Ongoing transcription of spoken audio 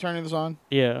turning this on?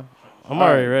 Yeah. I'm All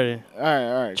already right. ready.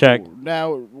 All right. Check. Cool.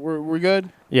 Now we're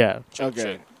good. Yeah.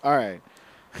 Okay. All right.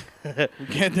 We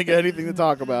can't think of anything to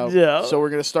talk about. Yeah. So we're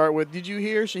gonna start with. Did you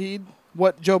hear, Shahid,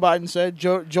 what Joe Biden said?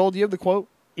 Joel, do you have the quote?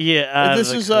 Yeah.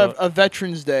 This is a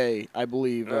Veterans Day, I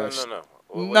believe. No.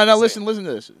 No. Listen to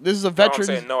this. This is a No, I'm Veterans.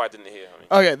 saying no, I didn't hear.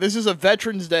 Okay, this is a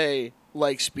Veterans Day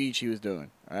speech he was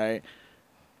doing. All right.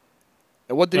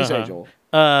 And what did he say, Joel?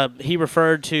 He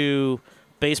referred to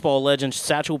baseball legend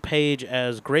Satchel Paige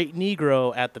as great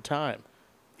Negro at the time.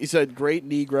 He said great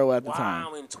Negro at the time.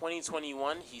 Wow, in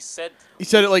 2021, he said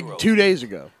it like 2 days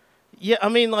ago. Yeah, I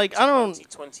mean, like, I don't...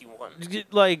 2021.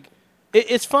 Like,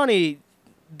 it's funny.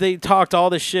 They talked all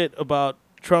this shit about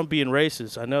Trump being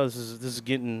racist. I know this is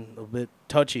getting a bit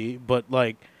touchy, but,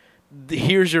 like,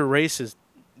 here's your racism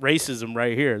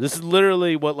right here. This is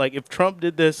literally what, like, if Trump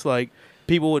did this, like,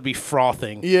 people would be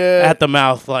frothing at the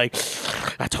mouth, like,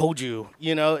 I told you.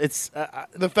 You know, it's...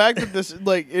 the fact that this,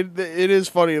 like, it is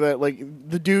funny that, like,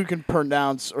 the dude can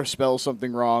pronounce or spell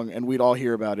something wrong, and we'd all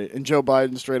hear about it. And Joe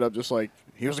Biden straight up just like,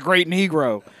 he was a great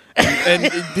Negro.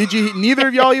 and did you? Neither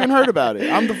of y'all even heard about it.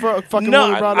 I'm the fucking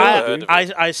one who brought it up.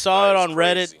 Dude. I saw it on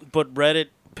crazy. Reddit, but Reddit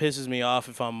pisses me off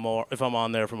if I'm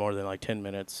on there for more than like 10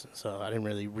 minutes. So I didn't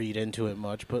really read into it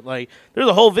much. But like, there's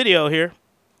a whole video here.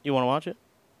 You want to watch it,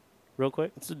 real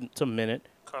quick? It's a minute.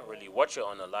 Can't really watch it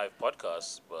on a live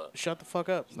podcast, but Shut the fuck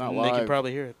up. not They live. can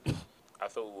probably hear it. I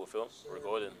thought we were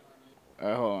recording.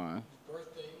 Hold on. His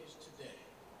birthday is today.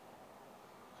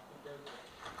 Happy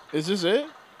birthday. Is this it?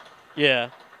 Yeah.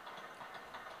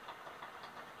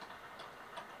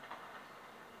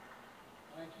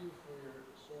 Thank you for your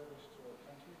service to our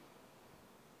country.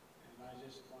 And I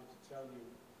just want to tell you,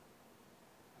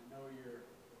 I know you're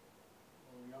a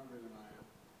little younger than I am,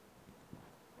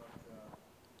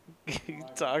 but He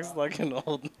talks like an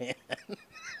old man.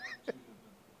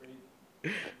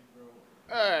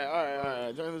 All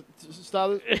right.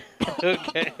 Stop it.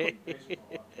 Okay.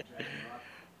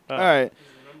 All right.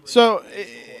 So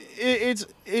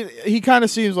he kind of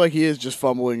seems like he is just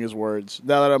fumbling his words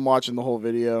now that I'm watching the whole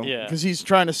video. Yeah. Because he's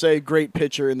trying to say great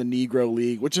pitcher in the Negro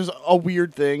League, which is a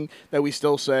weird thing that we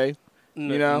still say.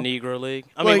 You know? Negro League.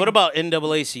 I Like- mean, what about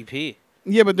NAACP?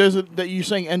 Yeah, but that you're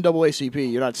saying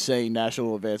NAACP. You're not saying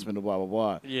National Advancement of blah blah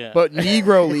blah. Yeah. But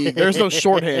Negro League, there's no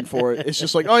shorthand for it. It's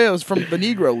just like, oh yeah, it was from the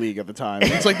Negro League at the time.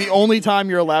 It's like the only time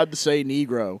you're allowed to say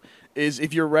Negro is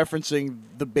if you're referencing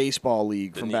the baseball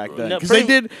league from back Negro then. No, Because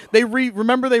pretty- they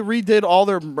redid all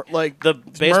their like The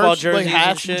baseball merch, jerseys like and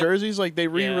hats shit? jerseys. Like they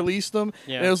re-released them,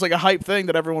 Yeah. and it was like a hype thing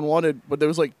that everyone wanted. But there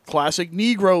was like classic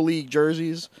Negro League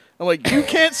jerseys. I'm like, you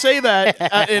can't say that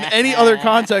in any other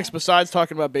context besides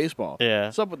talking about baseball. Yeah.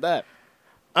 What's up with that?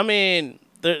 I mean,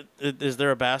 is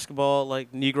there a basketball,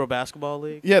 like, Negro basketball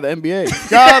league? Yeah, the NBA.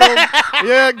 Got him.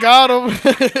 Yeah, got him.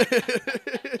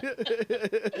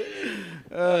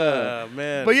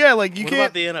 Man. But yeah, like you what can't.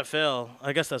 about the NFL?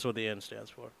 I guess that's what the N stands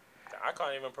for. I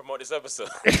can't even promote this episode.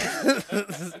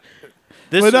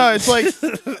 But no, it's like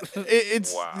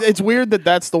it's Wow. it's weird that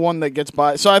that's the one that gets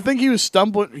by. So I think he was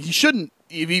stumbling. He shouldn't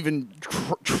have even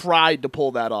tried to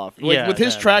pull that off. Like Yeah, with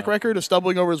his no, track no. record of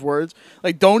stumbling over his words,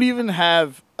 like don't even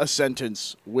have a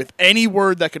sentence with any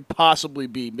word that could possibly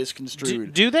be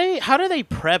misconstrued. How do they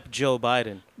prep Joe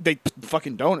Biden? They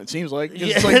fucking don't. It seems like 'Cause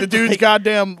Yeah, it's like the dude's like-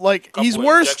 goddamn like he's Couple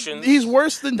worse. injections. He's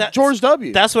worse than George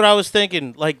W. That's what I was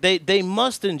thinking. Like they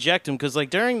must inject him because like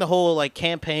during the whole like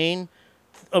campaign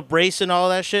of race and all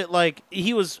that shit, like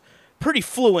he was pretty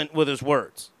fluent with his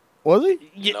words. Was he?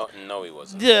 Yeah, No, he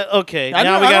wasn't. yeah okay. I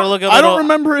Now don't- we I gotta don't- look up. I don't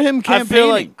remember him campaigning. I feel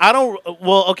like I don't.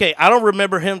 Well, okay, I don't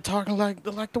remember him talking like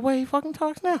the way he fucking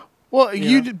talks now. Well,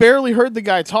 you know? barely heard the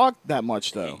guy talk that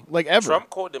much though, like ever. Trump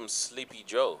called him Sleepy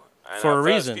Joe. And For at a first,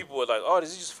 reason. People were like, "Oh,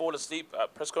 does he just fall asleep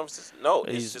at press conferences?" No,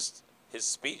 He's- it's just his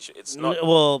speech. It's not.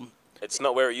 Well, It's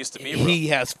not where it used to be. Bro. he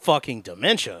has fucking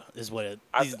dementia, is what it.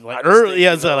 I- He's I like just early. think, He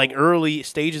has you know, like early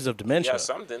stages of Yeah, dementia.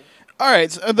 something. All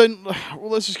right, so then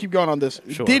let's just keep going on this.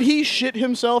 Sure. Did he shit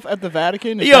himself at the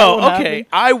Vatican? Is that Yo, what okay, happened?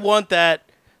 I want that.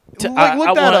 Like,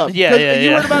 look that up. Yeah, 'Cause yeah, You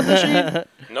yeah. heard about this shit?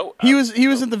 No, He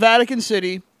was at the Vatican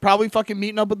City, probably fucking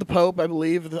meeting up with the Pope, I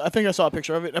believe. I think I saw a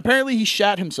picture of it. Apparently, he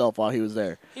shat himself while he was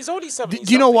there. He's only 70.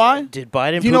 Do you know why? Did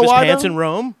Biden Do you poop know his why, pants though? in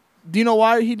Rome? Do you know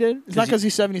why he did? It's not 'Cause because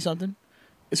he's 70-something.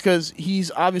 It's because he's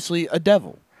obviously a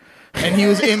devil. And he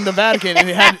was in the Vatican and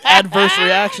he had adverse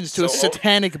reactions to a So,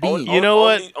 satanic being. You know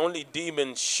what? Only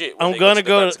demon shit. when I'm they gonna the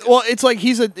go to- Vatican. Well, it's like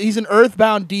he's an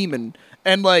earthbound demon,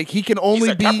 and like he can only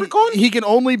a be Capricorn? he can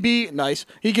only be nice.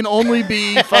 He can only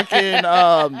be fucking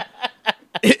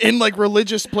in like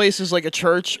religious places like a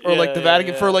church or like the Yeah,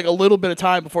 Vatican yeah. for like a little bit of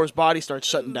time before his body starts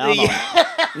shutting down on him.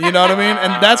 You know what I mean?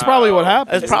 And that's probably what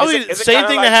happened. It's probably is it the same kinda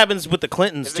thing like- that happens with the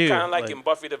Clintons Is too. it kind of like like- in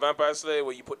Buffy the Vampire Slayer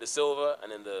where you put the silver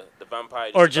and then the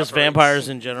vampire or just evaporates? vampires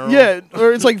in general. Yeah,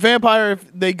 or it's like vampire if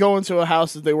they go into a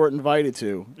house that they weren't invited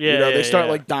to. Yeah, you know, yeah, they start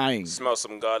yeah. like dying. Smell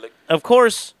some garlic. Of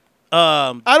course.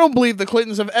 I don't believe the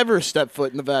Clintons have ever stepped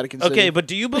foot in the Vatican City. Okay, but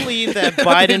do you believe that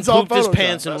Biden It's all pooped his Photoshop.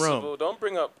 pants in First of Rome? all, don't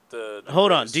bring up the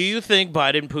Hold on. race. Do you think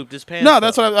Biden pooped his pants? no,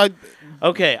 that's though? what I.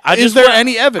 Okay. I Is just there went-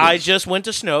 any evidence? I just went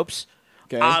to Snopes.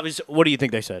 Okay. What do you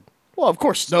think they said? Well, of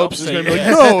course, Snopes is Snopes, going to be like,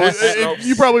 yeah. no, Snopes.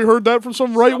 you probably heard that from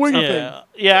some right winger thing.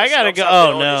 Yeah, I gotta Snopes go. have Oh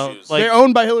their own no, issues. like They're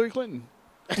owned by Hillary Clinton.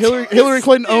 Hillary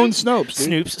Clinton owns Snopes.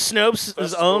 Dude. Snopes is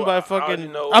First of owned all, by I already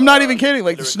fucking. know, I'm not even kidding.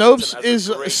 Like Hillary Snopes Clinton has is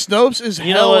a great- Snopes is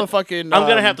You know hella what? fucking. I'm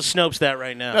gonna have to Snopes that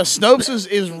right now. No, Snopes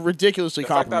is ridiculously The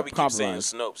fact that we keep saying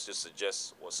compromised. Snopes just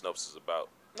suggests what Snopes is about.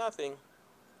 Nothing.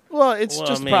 Well, it's Well,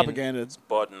 just I mean- propaganda.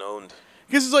 Biden owned.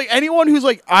 Because it's like anyone who's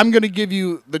like, I'm gonna give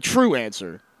you the true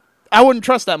answer. I wouldn't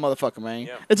trust that motherfucker, man.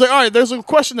 Yeah. It's like, all right, there's a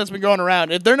question that's been going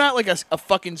around. If they're not like a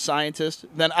fucking scientist,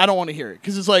 then I don't want to hear it.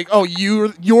 Because it's like, oh,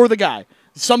 you're the guy.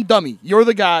 Some dummy. You're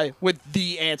the guy with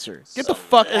the answer. Get the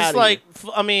fuck out It's of like,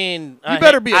 here. I mean, You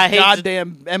better be a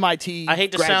goddamn MIT. I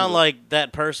hate to graduate. sound like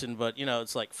that person, but you know,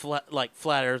 it's like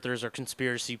flat earthers or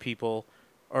conspiracy people,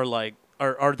 or like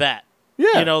or that.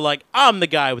 Yeah. You know, like I'm the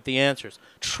guy with the answers.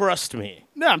 Trust me.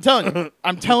 No, I'm telling you.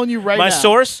 I'm telling you right My now.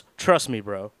 source, trust me,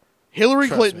 bro. Hillary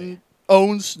Trust Clinton me.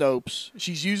 owns Snopes.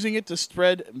 She's using it to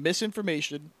spread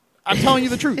misinformation. I'm telling you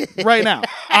the truth right now.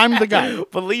 I'm the guy.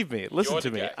 Believe me. Listen You're to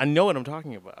the me. guy. I know what I'm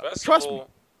talking about. First Trust of me. all,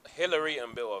 Hillary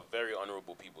and Bill are very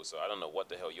honorable people, so I don't know what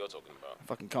the hell you're talking about.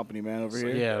 Fucking company man over So,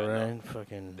 here. Yeah, Yeah, right.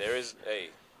 Fucking. There is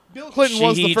Bill Clinton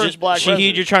was the first black Shahid,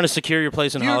 president. you're trying to secure your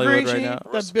place in Do you Hollywood agree, right Shahid, now.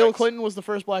 that Bill Respect. Clinton was the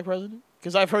first black president?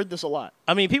 Because I've heard this a lot.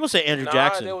 I mean, people say Andrew nah,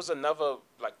 Jackson. there was another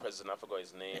black president. I forgot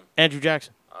his name. Andrew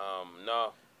Jackson.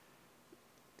 No.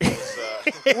 It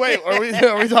was, Wait, are we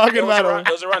talking it was about around,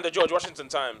 it was around the George Washington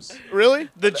times. really?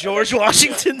 The George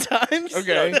Washington Times.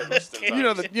 Okay. Yeah, the Washington You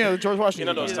know times. the George Washington.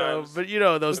 You know those You know, times. but you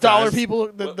know those the dollar times.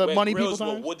 people, the Where money people grills were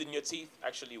times. wood in your teeth.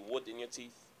 Actually, wood in your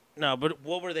teeth. No, but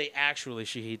what were they actually?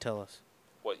 Shahid, tell us.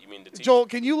 What you mean the teeth? Joel,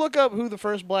 can you look up who the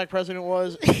first black president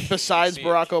was besides See,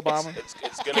 Barack Obama? It's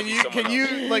gonna Can be you someone can you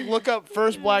else. like look up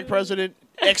first black president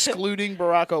excluding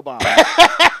Barack Obama?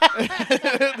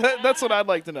 That's what I'd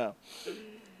like to know.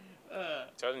 I'm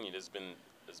telling you, there's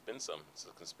been some. It's a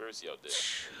conspiracy out there.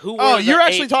 Who? Oh, were the you're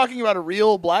actually eight- talking about a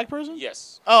real black person?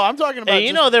 Yes, Oh, I'm talking about. Hey, you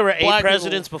just know there were 8 black people.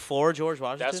 presidents before George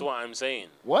Washington. that's what I'm saying.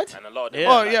 What? And a lot of them. Yeah.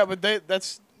 Oh are yeah, black.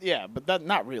 but but that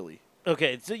not really.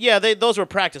 Okay, so yeah, those were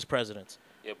practice presidents.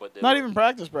 Yeah, but they Not were- even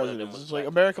practice one of them presidents. was It's like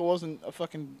black. America wasn't a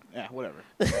fucking whatever.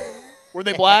 Were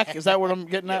they black? Is that what I'm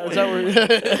getting at? Is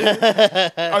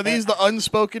that where? Are these the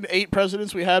unspoken 8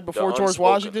 presidents we had before George unspoken.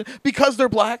 Washington? Because they're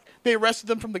black, they arrested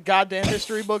them from the goddamn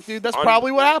history book, dude. That's Un-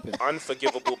 probably what happened.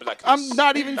 Unforgivable blackness. I'm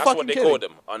not even That's fucking what they kidding. call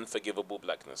them. Unforgivable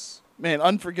blackness. Man,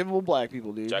 unforgivable black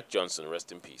people, dude. Jack Johnson,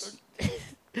 rest in peace.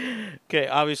 Okay,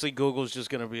 obviously Google's just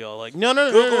gonna be all like, no.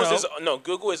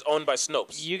 Google is owned by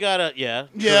Snopes. You gotta, yeah.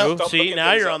 Yeah. True. Stop See, looking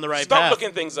now things you're up. on the right Stop path.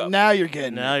 looking things up. Now you're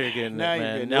getting Now it. you're getting Now it, you're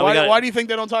man. getting it. Now we got. Why do you think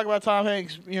they don't talk about Tom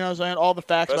Hanks? You know what I'm saying? All the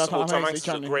facts First of all, about Tom Tom Hanks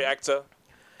Hanks. is a great actor.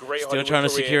 Great Still Hollywood trying to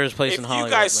career. secure his place in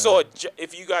Hollywood,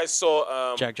 If you guys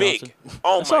saw Jack Big, Johnson.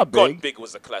 oh I my saw god, Big. Big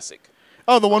was a classic.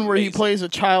 Oh, the one where he Amazing. plays a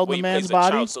child Where in a he man's plays a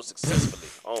body. child so successfully.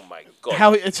 Oh my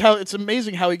god. It's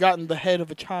amazing how he got in the head of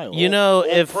a child. You know, All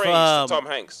if praise to Tom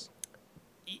Hanks.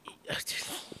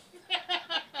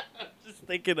 just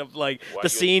thinking of like Why the you-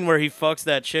 scene where he fucks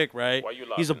that chick, right? Why you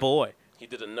He's a laughing? boy. He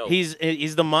didn't know. He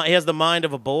has the mind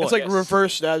of a boy. It's like Yes.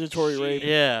 reverse statutory She- rape.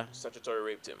 yeah. Statutory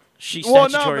raped him. She Well, no,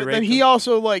 statutory but then raped he him.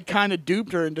 also like kind of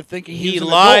duped her into thinking He was an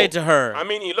lied adult. to her. I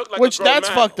mean, he looked like Which, a grown that's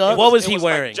man. fucked up. What was It he like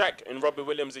wearing? Jack in Robin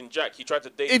Williams in Jack. He tried to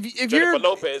date If Jennifer you're-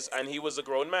 Lopez, and he was a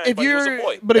grown man, If but he was a you're,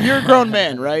 boy. but if you're a grown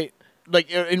man, right?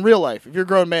 Like in real life, if you're a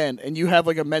grown man and you have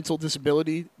like a mental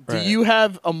disability, do Right. you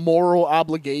have a moral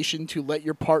obligation to let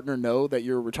your partner know that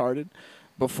you're retarded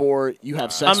before you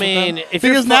have sex I with mean, them? if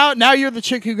you're Because now you're the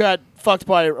chick who got fucked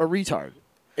by a retard,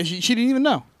 and she didn't even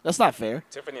know. That's not fair.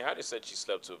 Tiffany Haddish said she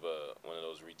slept with one of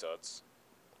those retards.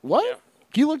 What? Yeah.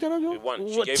 Can you look that up, Joe? With one.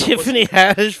 She What, gave him Tiffany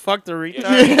Haddish fucked a pussy.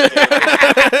 retard?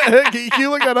 Yeah, Can you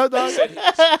look that up, dog? she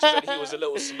said he was a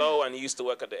little slow, and he used to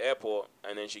work at the airport,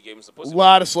 and then she gave him some A pussy.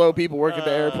 lot of slow people work at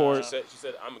the She airport. said,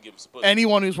 I'm gonna give him some pussy.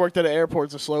 Anyone who's worked at an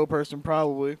airport's a slow person,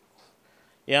 probably.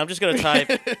 Yeah, I'm just gonna type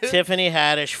Tiffany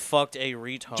Haddish fucked a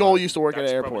retard. Joel used to work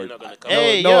That's at an probably airport. not gonna come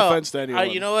Hey, no yo, offense to anyone.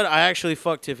 You know what? I actually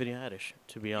fucked Tiffany Haddish.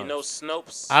 To be You honest, know,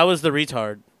 Snopes. I was the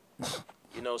retard.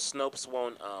 You know, Snopes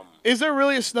won't. Is there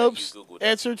really a Snopes Googled it.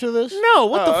 answer to this? No,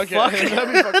 what Oh, the okay. fuck?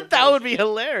 That'd be fucking That would be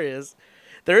hilarious.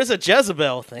 There is a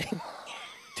Jezebel thing.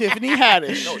 Tiffany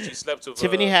Haddish. No, she slept with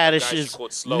Tiffany a guy she Haddish's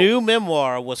called Slow. new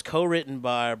memoir was co-written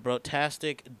by a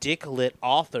brotastic, dick-lit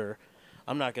author.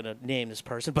 I'm not going to name this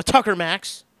person, but Tucker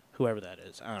Max, whoever that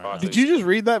is. I don't know. Did you just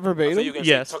read that I thought you verbatim? were gonna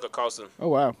Yes. say Tucker Carlson. Oh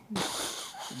wow.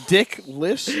 Dick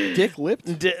lipped. Dick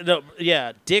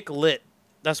Lit.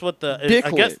 That's what the Dick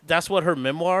I guess Lit. that's what her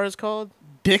memoir is called.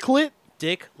 Dick lit,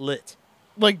 Dick Lit,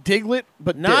 like Diglet,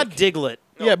 but not dick. Diglet.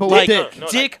 No, Yeah, but like with dick. like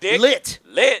Dick dick. Lit.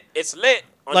 Lit. It's lit.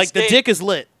 On Like the stage. dick is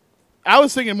lit, I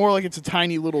was thinking more like it's a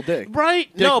tiny little dick.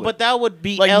 right? No, Dicklet. but that would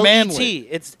be Like L-E-T.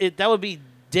 manlet. That would be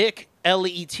Dick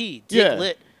L-E-T. Dick Yeah,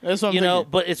 Lit. that's what I'm you know,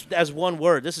 thinking. but it's as one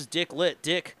word. This is Dick Lit.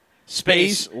 Dick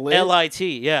Space lit?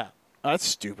 L-I-T. Yeah, That's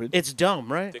stupid. it's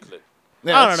dumb, right? Dick lit.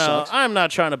 Yeah, I that don't know. sucks. I'm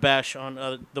not trying to bash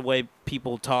on the way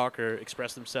people talk or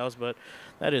express themselves, but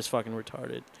that is fucking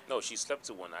retarded. No, she slept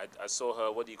with one. I saw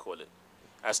her. What do you call it?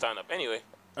 I stand up. Anyway.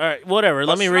 All right, whatever.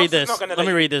 Let me Snopes read is this. not gonna Let let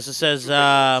me you. read this. It says, So,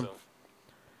 it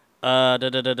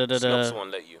Snopes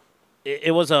won't let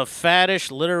you. was a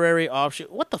faddish literary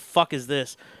offshoot. What the fuck is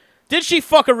this? Did she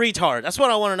fuck a retard? That's what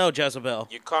I want to know, Jezebel.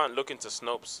 You can't look into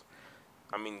Snopes.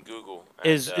 I mean Google. And,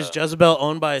 Is Jezebel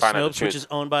owned by find out the Snopes, which truth. is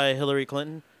owned by Hillary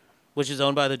Clinton, which is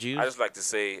owned by the Jews? I just like to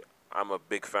say I'm a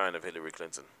big fan of Hillary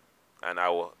Clinton, and I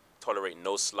will tolerate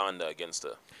no slander against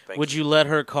her. Thank Would you let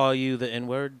her call you the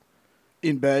N-word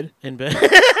In bed. in bed?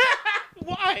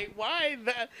 Why? Why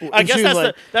that? Well, I and guess she was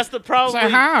like- that's the problem.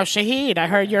 Shahid, I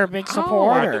heard you're a big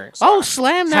supporter. Sorry. Oh,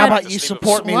 slam that! How about Just you leave it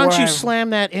support me? Why don't where you I'm- slam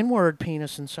that N-word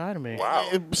penis inside of me? Wow.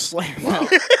 Slam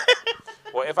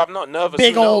Well, if I'm not nervous,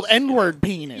 big who old knows? N-word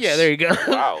penis. Yeah, there you go.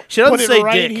 Wow. She doesn't Put it say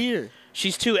right dick. here.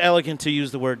 She's too elegant to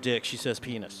use the word dick. She says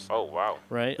penis. Oh wow.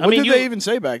 Right? What did they even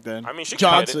say back then? I mean, she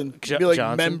Johnson. Jo- Be like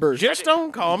Johnson. members. Just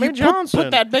don't call me You Johnson.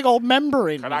 Put that big old member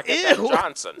in. Can I get Ew. that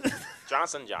Johnson?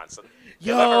 Johnson.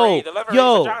 Yo, Delivery for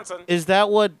yo, Johnson. is that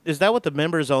what the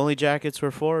members only jackets were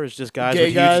for? Is just guys Gay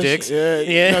with guys. huge dicks?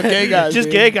 Yeah. No, gay guys. just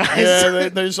dude. gay guys. Yeah,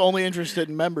 they're just only interested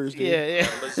in members, dude. yeah.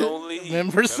 Members only.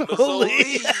 Members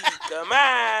only. Come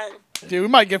on. Dude, we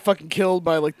might get fucking killed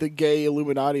by like the gay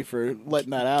Illuminati for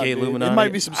letting that out. Gay dude. Illuminati. It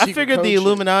might be some I secret figured code the shit.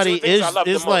 Illuminati Two things I love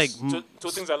the is like most. Two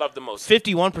things I love the most.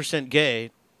 51%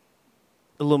 gay.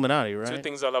 Illuminati, Two right?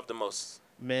 things I love the most.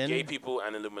 Men. Gay people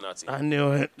and Illuminati. I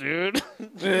knew it, dude.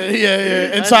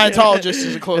 Yeah. And Scientologist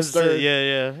is a close It's, third.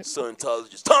 yeah.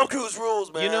 Scientologist. Tom Cruise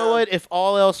rules, man. You know what? If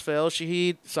all else fails,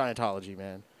 Shahid, Scientology,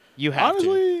 man. You have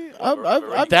to.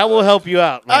 Honestly, I've That will help you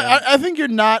out, man. I think you're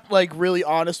not like really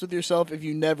honest with yourself if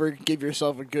you never give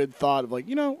yourself a good thought of like,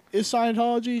 is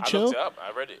Scientology I chill? looked it up.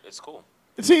 I read it. It's cool.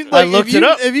 See, I like, looked if you, it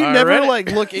up. If you I never read it.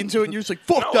 like look into it, and you're just like,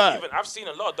 fuck No, that. even I've seen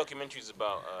a lot of documentaries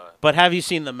about But have you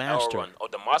seen The L Master? Run. Oh,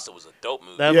 The Master was a dope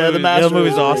movie. That Yeah, movie, The Master that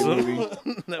movie's was a awesome.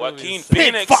 great That Joaquin movie's-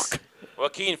 Phoenix. fuck.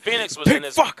 Joaquin Phoenix was Big in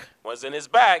his fuck. was in his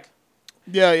bag.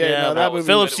 Yeah, Yeah, no, that was movie.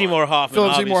 Philip was- Seymour Hoffman.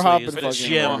 Philip Seymour obviously, Hoffman is Philip a fucking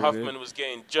Seymour gem. won. Hoffman was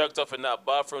getting jerked off in that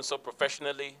bathroom so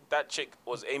professionally. That chick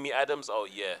was Amy Adams. Oh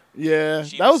yeah. Yeah,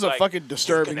 She that was was a like, fucking "You're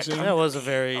disturbing gonna scene. come That was a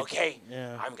very. Okay.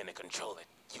 Yeah. I'm gonna control it.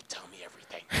 You tell me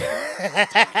everything. Tell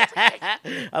me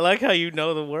everything. I like how you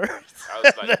know the words. I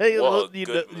was like, you whoa, know, you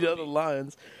good know the movie.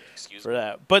 lines Excuse for me.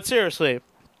 that. But seriously,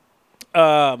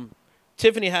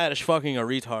 Tiffany Haddish fucking a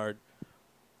retard.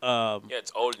 Yeah,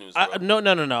 it's old news. Bro. No.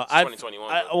 It's 2021,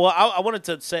 bro. I wanted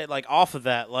to say like off of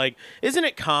that, like, isn't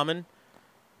it common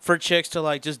for chicks to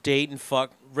like just date and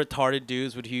fuck retarded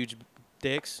dudes with huge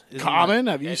dicks? Isn't Common?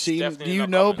 Have you It's seen? definitely Do you not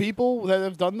know common. people that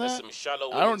have done There's that? some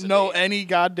shallow I don't women know today. any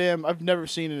goddamn. I've never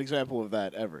seen an example of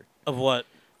that ever. Of what?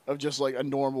 Of just like a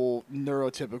normal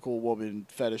neurotypical woman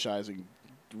fetishizing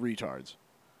retards.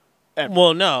 Ever.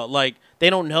 Well, no, like they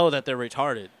don't know that they're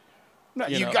retarded. No,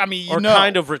 You know, I mean, you or know.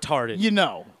 kind of retarded. You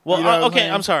know. Well, You know what okay,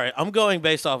 saying? I'm sorry. I'm going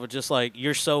based off of just like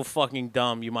you're so fucking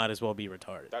dumb, you might as well be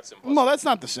retarded. That's impossible. No, that's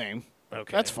not the same.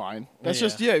 Okay, That's fine. That's Yeah.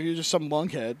 just you're just some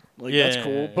lunkhead. Like Yeah, that's yeah,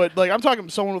 cool. yeah, yeah. But like I'm talking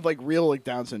someone with like real like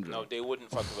Down syndrome. No, they wouldn't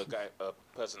fuck with a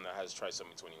person that has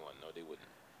trisomy 21. No, they wouldn't.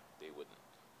 They wouldn't.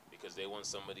 Because they want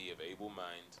somebody of able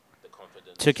mind, the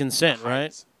confidence. To consent, the right?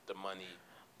 height, The money.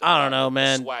 I don't know, the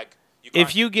man. Swag. You If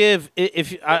can't- you give,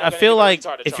 if not I gonna feel give a like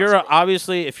retard a if chance, you're bro.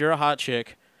 obviously if you're a hot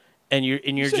chick, and you're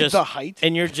You said just the height.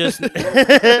 and you're just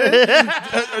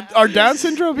Are Down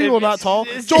syndrome people not tall?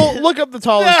 Joel, look up the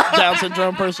tallest Down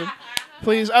syndrome person,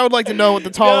 please. I would like to know what the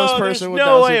tallest no, person there's with no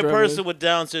Down way a syndrome person is. with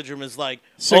Down syndrome is like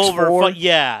 6'4"? over.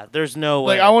 Yeah, there's no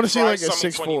way. Like I want to see like a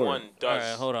trisomy 6'4". 21 All does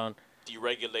right, hold on.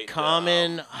 deregulate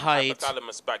Common the height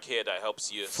hypothalamus back here that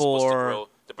helps you supposed to for- grow.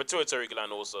 The pituitary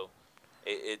gland also.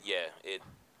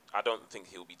 I don't think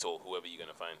he'll be tall. Whoever you're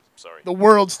gonna find. Sorry. The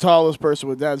world's tallest person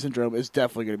with Down syndrome is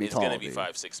definitely going to be It's tall. gonna be dude.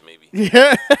 5'6" maybe.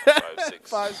 Yeah, 5'6".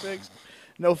 5'6".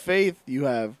 No faith. You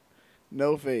have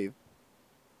no faith.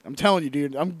 I'm telling you,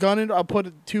 dude. I'll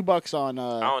put $2 on.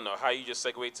 I don't know how you just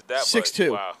segued to that. 6'2".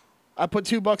 But wow, I put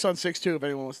 $2 on 6'2" if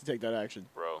anyone wants to take that action.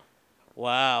 bro.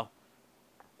 Wow.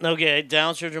 Okay,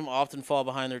 Down syndrome often fall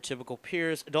behind their typical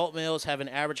peers. Adult males have an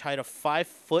average height of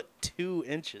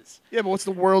 5'2". Yeah, but what's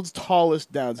the world's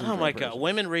tallest Down syndrome? Oh my person? God,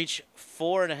 women reach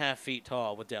 4.5 feet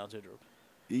tall with Down syndrome.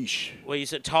 Yeesh. Wait, you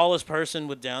said tallest person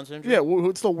with Down syndrome? Yeah,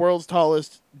 what's the world's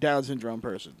tallest Down syndrome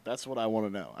person? That's what I want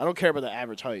to know. I don't care about the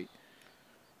average height.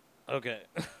 Okay,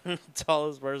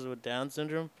 tallest person with Down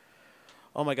syndrome.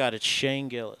 Oh my God, it's Shane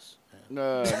Gillis.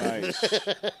 Nice.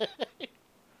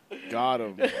 Got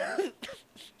him.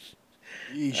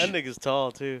 Yeesh. That nigga's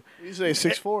tall too. You say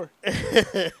 6'4"?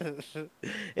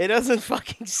 It doesn't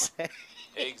fucking say.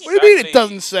 Exactly. What do you mean it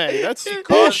doesn't say? That's Because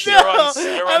bullshit.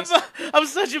 I'm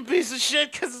such a piece of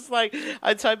shit because it's like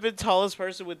I type in tallest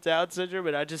person with Down syndrome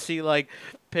and I just see like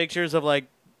pictures of like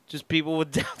just people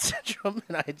with Down syndrome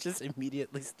and I just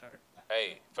immediately start.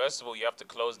 Hey, first of all, you have to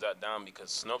close that down because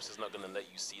Snopes is not gonna let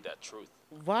you see that truth.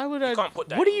 Why would You I? can't put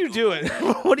that What are in you Google. doing?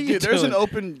 What are you Dude, there's doing? an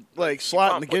open slot in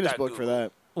can't the put Guinness that book for Google.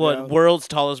 that. What you know? world's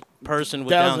tallest person with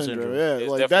Down syndrome? Yeah,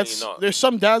 It's like definitely not. there's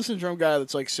some Down syndrome guy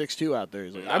that's like 6'2" out there.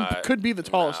 He's like, Nah, could be the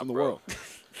tallest in the bro. world.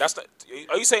 That's the.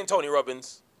 Are you saying Tony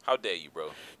Robbins? How dare you, bro?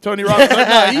 Tony Robbins, no, he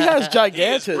has He is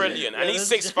gigantism. brilliant, and he's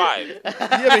that's- 6'5".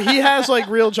 Yeah, but he has like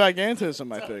real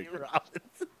gigantism. I think.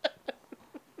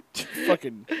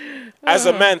 Fucking. As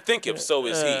a man thinketh, so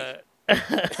is he. I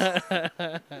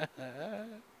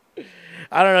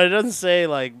don't know. It doesn't say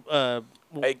like.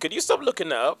 Hey, could you stop looking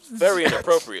that up? Very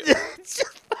inappropriate.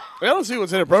 I don't see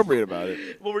what's inappropriate about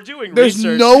it. Well, we're doing There's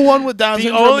research. no one with Down The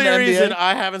syndrome only in the reason NBA.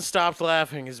 I haven't stopped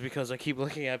laughing is because I keep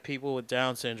looking at people with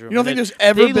Down syndrome. You don't and think it- there's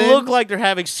ever they been- look like they're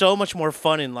having so much more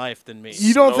fun in life than me.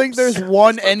 You don't think Snopes there's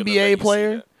one is not gonna let you NBA see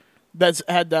player that. that's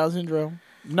had Down syndrome?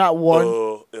 Not one.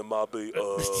 It might be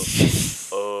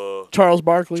Charles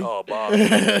Barkley. Kobe.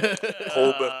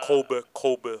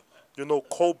 You know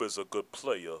Kobe's a good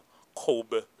player.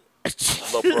 Kobe.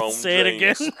 LeBron Say it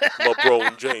again.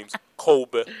 LeBron James.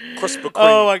 Kobe. Krispy Kreme.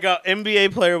 Oh my God,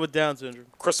 NBA player with Down syndrome.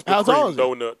 Krispy How tall Kreme is he?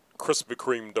 donut. Krispy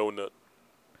Kreme donut.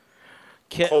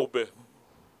 Ke- Kobe.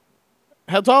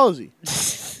 How tall is he?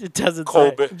 it doesn't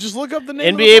Kobe. Just look up the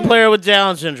name. say. NBA of the player with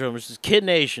Down syndrome. This is Kid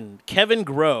Nation. Kevin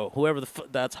Groh. Whoever the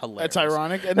that's hilarious. That's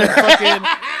ironic. And then fucking.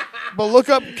 But look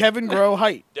up Kevin Groh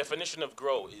height. Definition of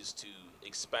grow is to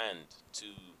expand, to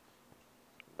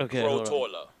Okay. grow hold on.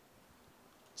 taller,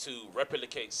 to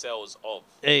replicate cells of.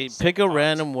 Hey, some pick a parts.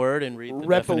 random word and read the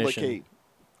definition.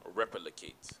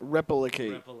 Replicate.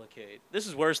 Replicate. Replicate. This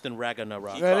is worse than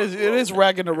Ragnarok. That is. It is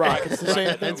Ragnarok. It's the same.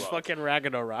 Ragnarok. It's fucking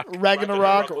Ragnarok.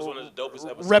 Ragnarok. was one of the dopest episodes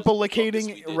of this we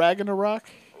Replicating did. Ragnarok.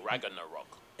 Ragnarok.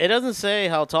 It doesn't say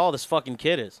how tall this fucking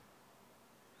kid is.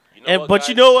 You know And what, but guys?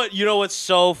 you know what? You know what's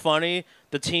so funny?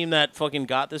 The team that fucking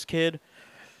got this kid.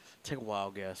 Take a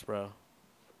wild guess, bro.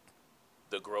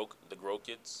 The grow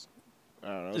kids. I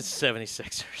don't know. It's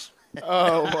 76ers.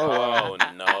 Oh, Oh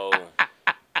no.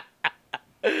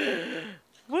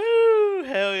 Woo!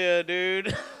 Hell yeah,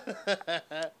 dude.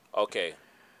 Okay.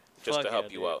 Just Fuck to help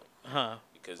yeah, you dude. out, Huh?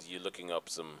 because you're looking up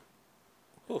some.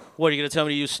 What are you gonna tell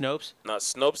me to use Snopes? Now,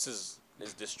 Snopes is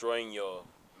destroying your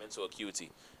mental acuity.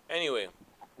 Anyway,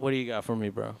 What do you got for me,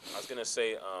 bro? I was gonna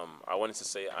say, I wanted to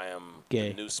say I am Gay.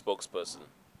 the new spokesperson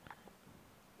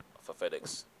for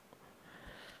FedEx.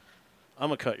 I'm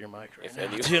gonna cut your mic right If now,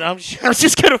 any- dude. I'm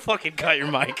just gonna fucking cut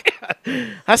your mic.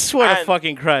 I swear to And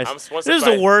fucking Christ, I'm sponsored this is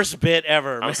by- the worst bit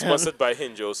ever, I'm man. sponsored by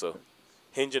Hinge also.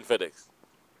 Hinge and FedEx.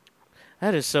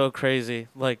 That is so crazy.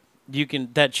 Like you can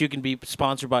be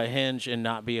sponsored by Hinge and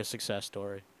not be a success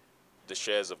story. The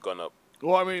shares have gone up.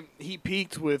 well, I mean, he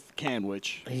peaked with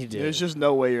Canwich. He did. There's just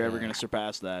no way you're ever gonna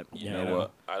surpass that. You Yeah. know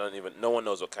what? I don't even. No one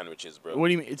knows what Canwich is, bro. What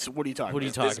do you mean? What are you talking What are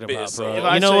you about? This talking bit about, is bro? so- If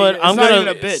I You know say what? it's I'm not gonna.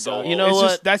 even a bit, so- dog. You know It's what?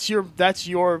 just, that's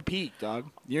your peak, dog.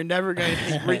 You're never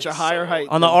gonna reach a higher height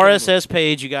On the than Canwich. RSS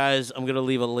page, you guys, I'm gonna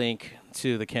leave a link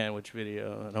to the Canwich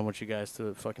video, and I want you guys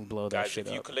to fucking blow that Guys, shit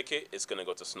if you up. click it, it's gonna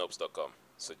go to Snopes.com.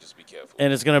 So just be careful.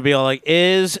 And it's gonna be all like,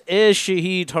 is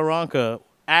Shahid Taranka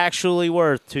actually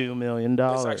worth $2 million?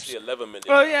 It's actually 11 million.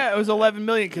 Well, yeah, it was 11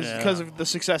 million because Yeah. of the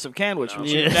success of Canwich,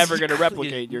 which No. you're never gonna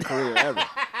replicate in your career ever.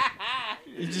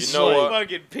 You know what?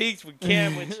 Fucking peaks with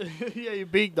Canwich. Yeah, you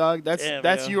big dog. That's Yeah,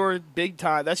 that's man. your big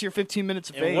time. That's your 15 minutes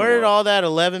of And fame. where did all that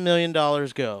 $11 million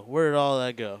go? Where did all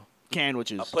that go?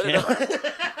 Canwiches? Put it up.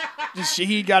 Just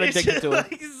he got It's addicted to it.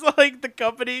 It's like the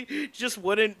company just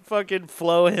wouldn't fucking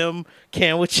flow him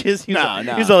sandwiches. He was No, like,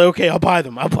 no. He's like, okay, I'll buy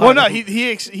them. Well, no,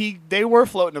 they were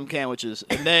floating them sandwiches,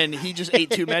 and then he just ate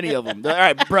too many of them. All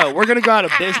right, bro, we're gonna go out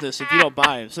of business if you don't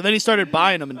buy them. So then he started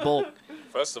buying them in bulk.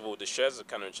 First of all, the shares of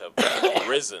Canwich have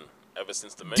risen ever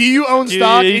since the. Do you own Dude,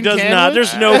 stock he in does Canwich? not.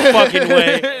 There's no fucking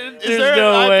way. Is There's there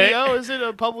no an way. IPO? Is it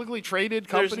a publicly traded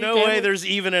company? There's no way Canwich? there's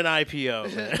even an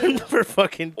IPO man, for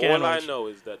fucking All I Canwich. know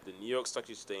is that the New York Stock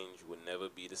Exchange will never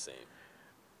be the same.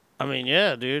 I mean,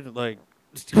 yeah, dude. Like,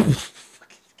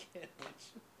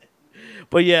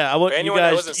 but yeah, I want For you anyone that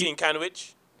guys. wasn't seeing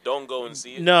Canwich, don't go and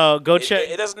see it. No, go It- check.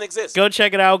 It doesn't exist. Go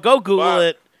check it out. Go Google But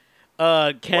it.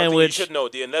 One thing you Canwich. should know: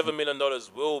 the $11 million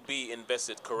will be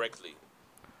invested correctly,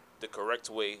 the correct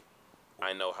way.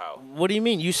 I know how. What do you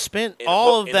mean? You spent In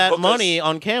all hook- of in that hookers- money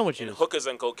on In Canwiches. hookers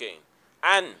and cocaine,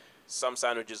 and some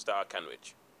sandwiches that are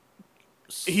Canwich.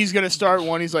 He's gonna start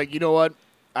one. He's like, you know what?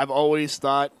 I've always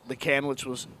thought the Canwich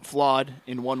was flawed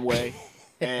in one way,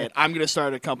 and I'm gonna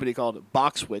start a company called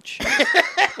Boxwich,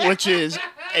 which is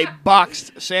a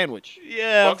boxed sandwich.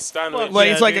 Yeah. Box sandwich. fuck Like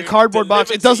yeah, it's like a dude. cardboard box.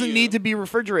 Delivered It to doesn't you. need to be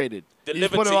refrigerated. You just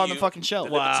Delivered put it to on the you- fucking shelf.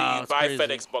 Delivered to Wow, you it's by crazy.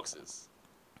 FedEx boxes.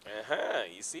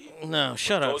 You see? No,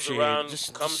 shut up, Goes Shahid. around,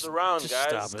 Just comes around, just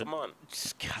guys. Stop it. Come on.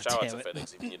 Just, God Shout out damn to it.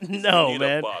 FedEx if you need, No, if you need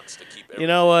man. a box to keep You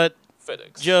know what,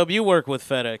 FedEx. Job? You work with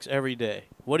FedEx every day.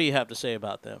 What do you have to say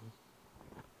about them?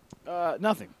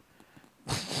 Nothing.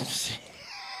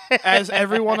 As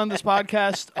everyone on this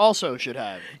podcast also should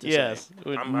have. To Yes.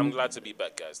 say. I'm glad to be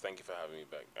back, guys. Thank you for having me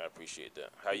back. I appreciate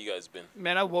that. How you guys been?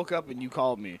 Man, I woke up and you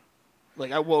called me.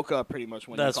 Like I woke up pretty much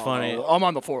when That's you called funny. me. I'm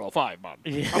on the 405, Mom.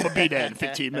 Yeah. I'm gonna be there in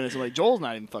 15 minutes. I'm like, Joel's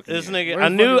not even fucking. This here. nigga, Where I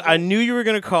the knew fuck is I Joel? knew you were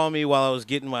gonna call me while I was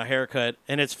getting my haircut,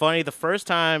 and it's funny. The first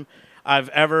time I've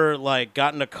ever like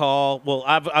gotten a call, well,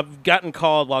 I've gotten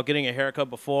called while getting a haircut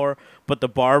before, but the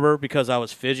barber, because I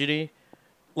was fidgety,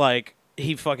 like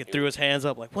he fucking threw his hands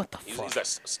up, like what the He's fuck, like,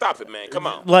 stop it, man. Come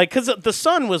on. like because the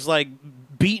sun was like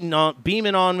beaming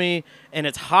on me, and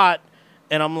it's hot,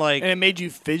 and I'm like. And it made you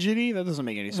fidgety? That doesn't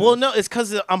make any sense. Well, no, it's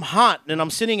because I'm hot and I'm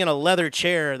sitting in a leather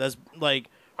chair that's like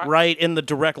right in the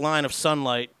direct line of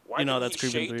sunlight. Why You know, didn't that's he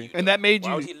creeping shade through. you, And though? that made Why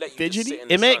you would he let just fidgety? sit in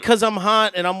the It made sun? because I'm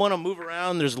hot and I want to move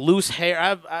around. There's loose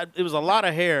hair. It was a lot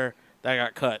of hair that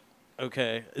got cut.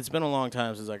 Okay, it's been a long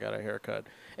time since I got a haircut,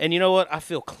 and you know what? I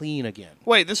feel clean again.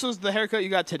 Wait, this was the haircut you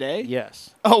got today?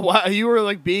 Yes. Oh wow, you were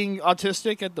like being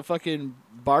autistic at the fucking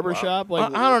barber shop.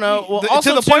 Like I don't know. Well, to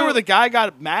also the point too- where the guy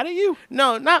got mad at you.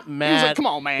 No, not mad. like, "Come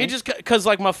on, man." He just because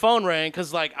like my phone rang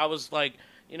because like I was like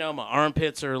my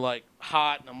armpits are like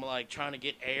hot and I'm like trying to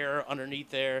get air underneath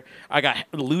there. I got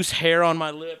loose hair on my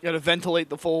lip. You got to ventilate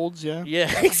the folds. Yeah. Yeah,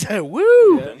 exactly.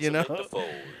 Woo! Ventilate You know. the folds.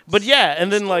 But yeah,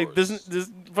 and then like Stories. this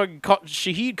fucking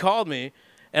Shahid called me,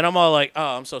 and I'm all like,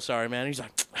 "Oh, I'm so sorry, man." And he's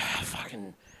like,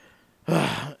 "Fucking,"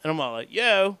 and I'm all like,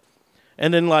 "Yo,"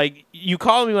 and then like you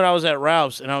called me when I was at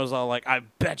Ralph's, and I was all like, "I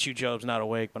bet you Job's not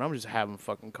awake, but I'm just having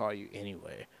fucking call you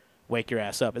anyway. Wake your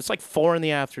ass up. It's like 4 in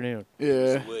the afternoon." He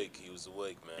was Yeah. awake. He was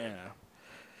awake, man. Yeah.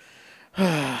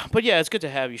 But yeah, it's good to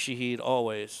have you, Shahid.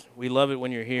 Always, we love it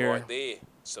when you're here. Right there.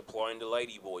 Supplying the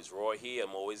lady boys. Right here.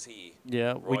 I'm always here.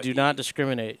 Yeah, we Right do here. not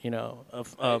discriminate. You know,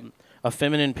 a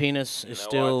feminine penis is No, I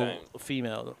still don't. a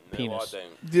female No, penis. I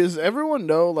don't. Does everyone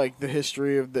know like the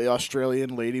history of the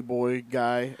Australian ladyboy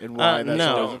guy and why that's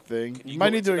no. always a thing? Can You you might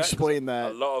go need to into that? 'Cause explain A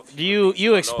that. lot of Do human you- beings you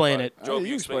don't know explain about it. Job, you you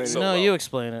explain explain it it. so No, well. you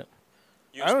explain it.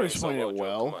 You I don't so explain it Job,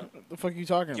 well. come on. What the fuck are you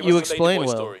talking Give about? You us the explain Ladyboy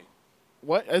well. story.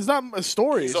 What? It's not a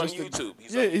story. He's it's on just YouTube.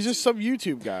 He's yeah, on he's just YouTube. some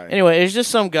YouTube guy. Anyway, it's just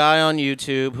some guy on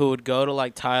YouTube who would go to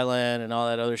like Thailand and all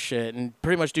that other shit, and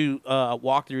pretty much do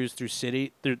walkthroughs through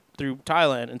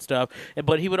Thailand and stuff.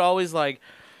 But he would always like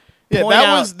Yeah, point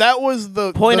out- that was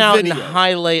the point the out video. and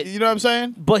highlight. You know what I'm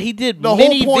saying? But he did The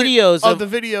many whole point videos of the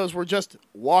videos were just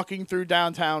walking through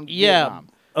downtown Yeah, Vietnam.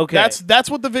 okay. That's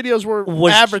what the videos were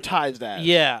Was- advertised as.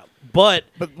 yeah, but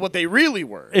But what they really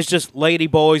were it's just lady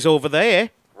boys over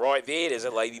there. Right there, there's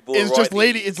a lady boy. is right just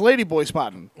there. it's ladyboy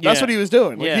spotting. That's Yeah. what he was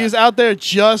doing. Like, Yeah. he was out there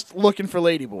just looking for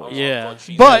ladyboys. Yeah.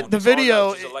 She's But old. the It's all video-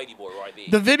 love. She's a lady boy right there.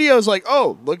 The video's like,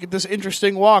 oh, look at this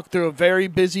interesting walk through a very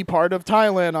busy part of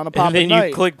Thailand on a And popping then you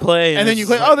night. click play, and then you it's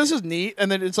click, like, oh, this is neat.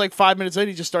 And then it's like 5 minutes in,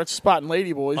 he just starts spotting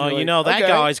ladyboys. oh, You're you like, know that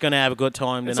okay. guy's gonna have a good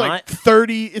time It's tonight. like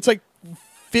 30. It's like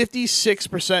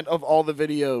 56% of all the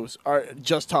videos are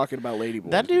just talking about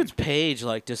ladyboys. That dude's page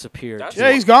like disappeared. That's- too.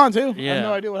 Yeah, he's gone too. I Yeah. have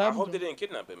no idea what I happened. hope to they him. didn't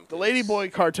kidnap him. The 'cause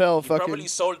ladyboy cartel he fucking. probably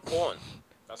sold porn.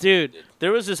 That's what Dude, he did.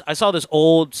 there was this. I saw this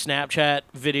old Snapchat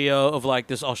video of like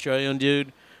this Australian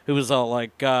dude who was all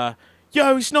like, "Yo,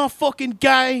 he's not fucking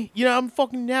gay. You know, I'm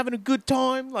fucking having a good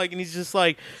time." Like, and he's just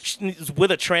like, he's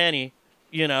with a tranny,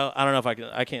 You know, I don't know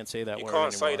if I can't say that You word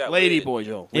can't say anymore. that Lady word. boy,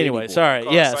 Joe. Anyway, Lady boy. sorry.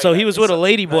 Can't Yeah, say so that. he was with a It's a-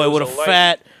 lady boy that with a was a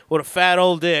lady. fat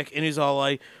old dick, and he's all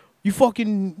like, "You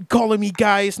fucking calling me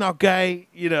guy? It's not gay,"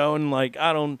 you know. And like,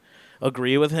 I don't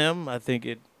agree with him. I think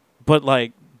it, but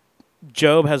like,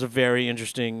 Job has a very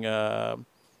interesting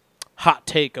hot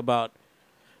take about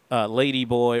lady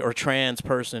boy or trans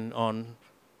person on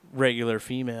regular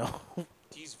female.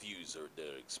 These views are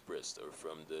that are expressed are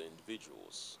from the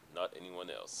individuals, not anyone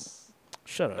else.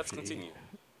 Shut up. Let's G. continue.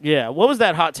 Yeah, what was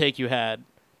that hot take you had?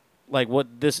 Like, what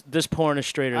this porn is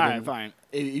straighter All than? right, fine.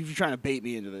 If you're trying to bait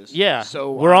me into this, Yeah,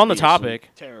 so we're on the obviously topic.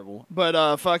 Terrible,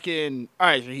 but fucking. All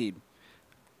right, Shahid.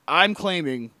 I'm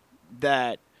claiming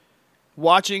that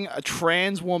watching a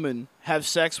trans woman have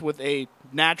sex with a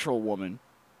natural woman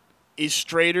is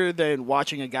straighter than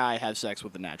watching a guy have sex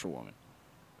with a natural woman.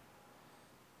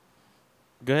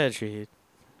 Go ahead, Shahid.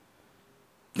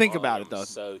 Think about it, though. I'm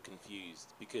so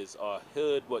confused because I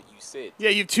heard what you said. Yeah,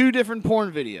 you have two different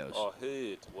porn videos. I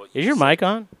heard what you Is your said. mic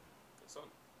on? It's on.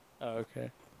 Oh,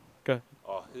 okay. Go.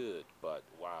 I heard, but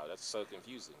wow, that's so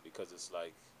confusing because it's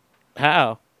like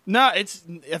How? No, it's.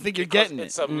 I think you're because getting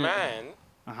it's it. a man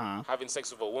Uh huh. having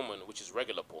sex with a woman, which is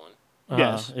regular porn.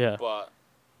 Yes. Yeah. But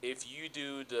if you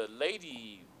do the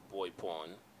lady boy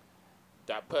porn,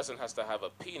 that person has to have a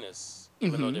penis,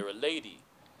 even though they're a lady.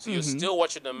 So you're still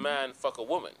watching a man fuck a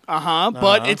woman.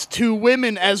 But it's two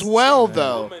women as well,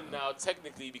 though. Woman now,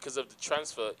 technically, because of the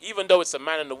transfer, even though it's a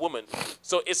man and a woman,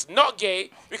 so it's not gay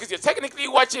because you're technically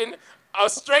watching a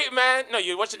straight man. No,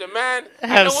 you're watching a man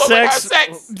Have and a woman have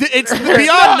sex. sex. It's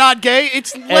beyond not gay.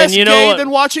 It's less you know gay what? than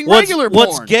watching regular porn.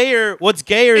 What's gayer? What's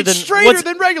gayer It's than? straighter what's-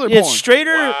 than regular It's porn.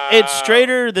 straighter. Wow. It's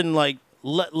straighter than like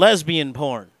lesbian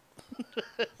porn.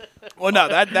 Well, no,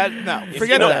 that no.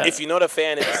 Forget that. If you're not a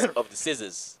fan of the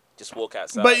scissors, just walk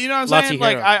outside. But you know what I'm saying?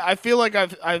 Like, Latina. I feel like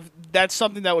I've that's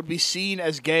something that would be seen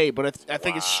as gay, but I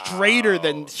think it's straighter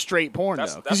than straight porn,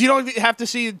 That's- though. Because you don't have to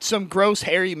see some gross,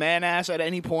 hairy man ass at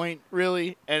any point,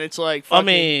 really. And it's like, I fucking,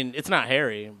 mean, it's not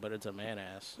hairy, but it's a man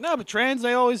ass. no, but trans,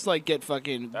 they always, like, get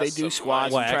fucking, That's they do some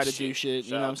squats and nice try to shit. do shit,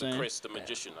 Shout you know what out I'm to saying? Chris the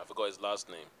magician. I forgot his last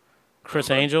name. Chris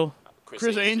Angel,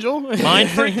 Chris Angel? mind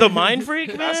freak, the mind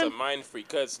freak, That's a man. mind freak.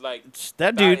 Cause like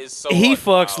That dude, is so he hard.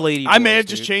 fucks Wow. lady. I may have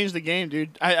boys, just dude. changed the game, dude.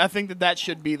 I think that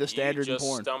should be the standard you in just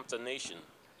porn. stumped a nation.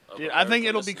 of Dude, I think American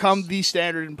it'll listeners. become the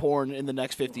standard in porn in the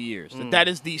next 50 years. Hmm. That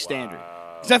is the standard.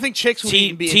 Because I think chicks would T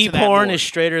even be T into that porn more. is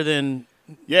straighter than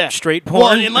yeah. straight Well,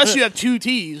 porn. unless you have two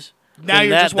T's, now then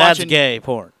you're just that's watching gay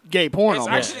porn. gay porn It's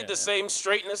almost. actually the same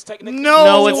straightness technically. No,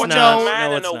 No, it's You're watching not. a man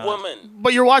No, and it's a not. woman.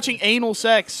 But you're watching anal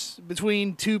sex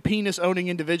between two penis-owning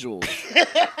individuals.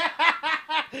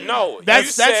 No, That's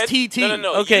you said, TT.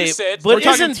 No. Okay, you said, but We're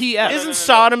talking isn't TF. isn't No.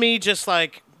 sodomy just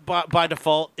like by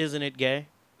default? Isn't it gay?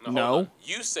 hold No. on.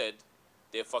 You said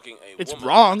they're fucking a It's woman.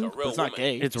 wrong, like a but real it's not woman.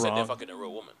 gay. You It's said they're wrong. fucking a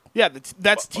real woman. Yeah, that's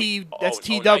But- T. oh, That's oh,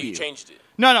 TW. now you changed it.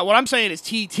 No, what I'm saying is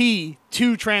TT,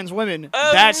 two trans women.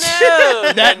 Oh, that's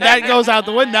no. that goes out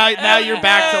the window. Now you're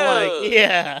back to no. like.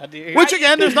 Yeah, dude. Which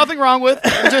again, there's nothing wrong with.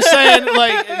 I'm just saying,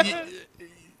 like,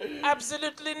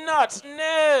 Absolutely not.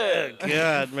 No.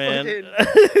 God, man.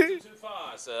 Too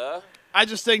far, sir. I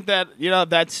just think that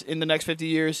that's in the next 50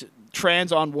 years,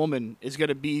 trans on woman is going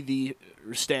to be the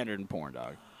standard in porn,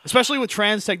 dog. Especially with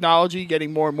trans technology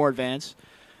getting more and more advanced.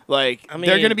 Like, I they're mean-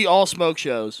 going to be all smoke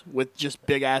shows with just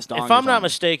big ass dongers. If I'm not on them.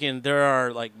 mistaken, there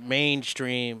are like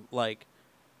mainstream, like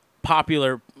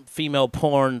popular female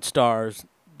porn stars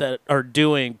that are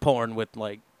doing porn with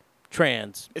like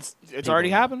trans. It's people. already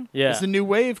happening. Yeah. It's the new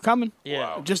wave coming.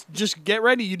 Yeah. Wow. Just get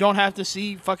ready. You don't have to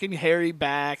see fucking hairy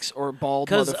backs or bald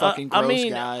motherfucking gross I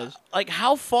mean, guys. like,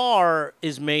 how far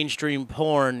is mainstream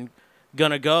porn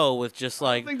gonna go with just I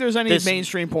like? don't think there's any this-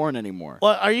 mainstream porn anymore.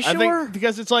 Well, are you I sure? think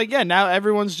because it's like now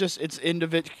everyone's just it's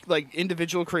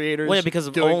individual creators. Well, yeah, because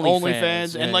of doing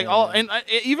OnlyFans. and Yeah, like yeah, all yeah. and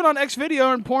even on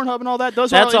Xvideo and Pornhub and all that,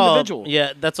 those That's are all all. individual.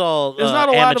 Yeah, that's all. There's not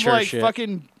a lot of amateur like shit.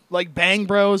 fucking like Bang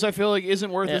Bros. I feel like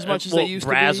isn't worth Yeah, as much as well, they used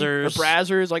Brazzers. to be. Or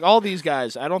Brazzers, like all these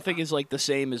guys, I don't think is like the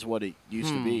same as what it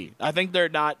used to be. I think they're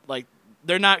not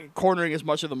cornering as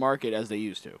much of the market as they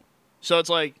used to. So it's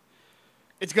like.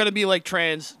 It's gonna be like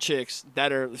trans chicks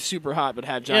that are super hot but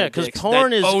have Yeah, giant 'cause dicks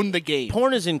porn that is- own the game.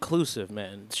 Porn is inclusive,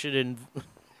 man. It shouldn't.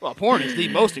 Well, porn is the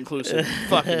most inclusive.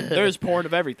 Fucking, there's porn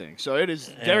of everything, so it is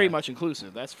very Yeah. much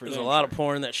inclusive. That's for There's a damn lot of sure.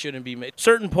 porn that shouldn't be made.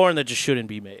 Certain porn that just shouldn't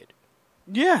be made.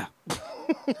 Yeah,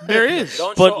 there is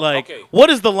Don't But show, like, okay. what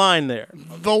is the line there?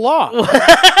 the law.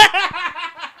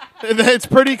 It's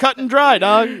pretty cut and dry,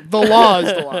 dog. The law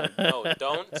is the law. No,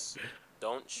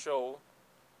 don't show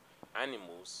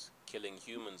animals killing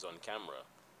humans on camera.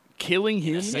 Killing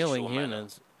humans Sexual Killing manner.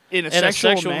 humans in a in a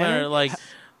sexual sexual manner. Like,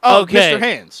 Oh, Okay. Mr.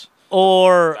 Hands.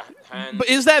 Or Hand, But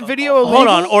is that video illegal? hold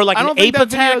on, or like I an don't think ape that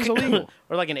video attack, is illegal.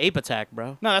 or like an ape attack,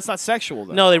 bro. No, that's not sexual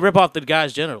though. No, they rip off the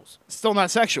guy's genitals. Still not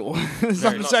sexual. It's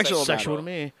Very not not sexual. about Sexual it. to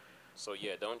me. So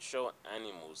yeah, don't show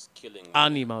animals killing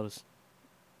Animals.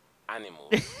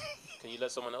 animals. Can you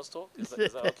let someone else talk? Is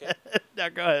that okay? Yeah,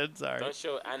 go ahead. Sorry. Don't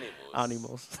show animals.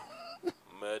 Animals.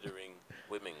 Murdering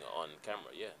women on camera.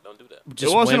 Yeah, don't do that.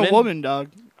 Just It wasn't women? a woman,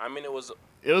 dog. I mean, it was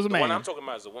It was a the one I'm man. talking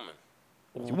about is a woman.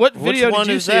 What video Which one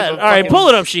did you is see? that? of All right, fucking- pull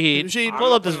it up, Shahid. Shahid, I'm Pull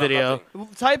not up this talking about video.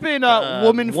 nothing. Type in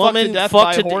woman fucked to death fucked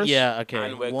by to a horse. Yeah, okay.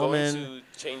 And we're Woman. going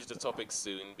to change the topic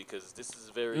soon because this is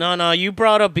very. No, you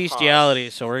brought up bestiality,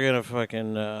 so we're gonna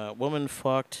fucking woman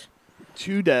fucked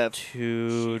To death. She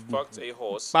to. fucked a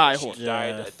horse. By a and horse. She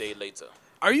died Yeah. a day later.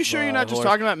 Are you sure you're not just horse.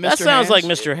 talking about Mr. That sounds like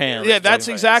Hands? Mr. Hands. Yeah, that's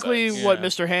Talking about exactly insides. what Yeah.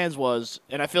 Mr. Hands was,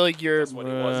 and I feel like you're. That's what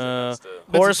it was. That's the-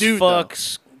 That's a Horse dude, though.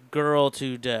 fucks girl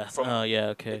to death. From- Oh yeah,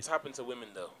 okay. It's happened to women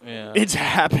though. Yeah. It's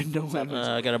happened to women.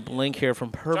 I got a link here from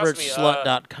me,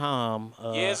 pervertslut.com.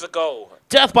 Years ago,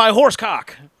 Death by horsecock.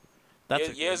 That's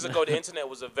a- years ago, the internet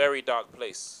was a very dark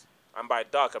place. And by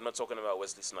dark, I'm not talking about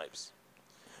Wesley Snipes.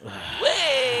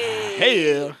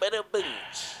 Hey, yeah. Bada boom.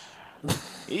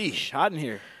 Eesh, hot in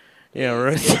here. Yeah,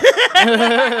 right.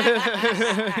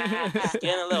 It's getting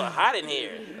a little hot in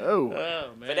here Oh,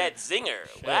 for that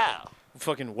zinger. Wow.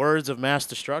 Fucking words of mass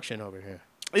destruction over here.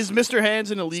 is Mr. Hands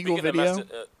an illegal Speaking video? of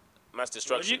mass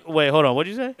destruction, Wait, hold on. What'd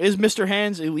you say? Is Mr.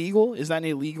 Hands illegal? Is that an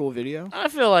illegal video? I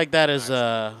feel like that is.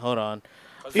 Hold on.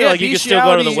 I feel like you can still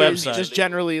go to the bestiality is website. Just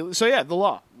generally, so yeah, the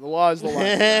law. The law is the law.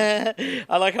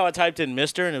 I like how I typed in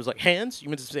Mister and it was like hands. You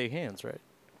meant to say hands, right?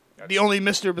 The only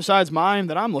Mister besides mine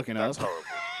that I'm looking that's up. horrible.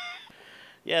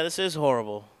 Yeah, this is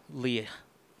horrible. Leah,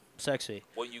 sexy.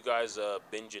 What you guys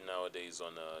binging nowadays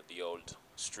on the old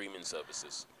streaming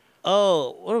services?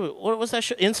 Oh, what was that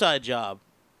show? Inside Job.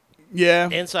 Yeah,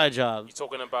 Inside Job. You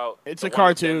talking about? It's the a one with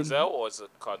cartoon. Denzel, or it's a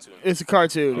cartoon? it's a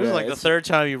cartoon. It was yeah, like the it's third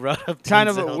time you brought up. kind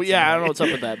of. Denzel Yeah, I don't know tonight. what's up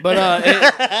with that, but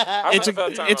That's the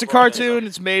third time it's I a brought cartoon.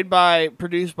 Denzel. It's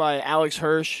produced by Alex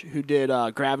Hirsch, who did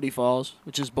Gravity Falls,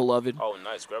 which is beloved. Oh,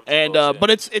 nice. Gravity And Falls, yeah. but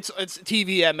it's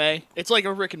TVMA. It's like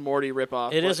a Rick and Morty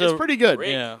ripoff. It but is It's a- pretty good. Rick,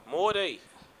 Yeah. Morty,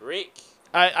 Rick.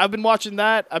 I've been watching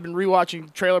that. I've been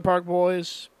rewatching Trailer Park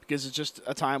Boys because it's just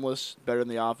a timeless, better than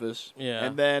The Office. Yeah.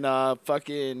 And then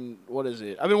fucking what is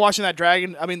it? I've been watching that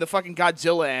the fucking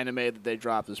Godzilla anime that they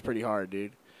dropped is pretty hard,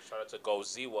 dude. Shout out to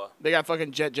Godzilla. They got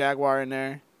fucking Jet Jaguar in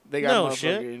there. They got No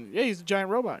motherfucking- Yeah, he's a giant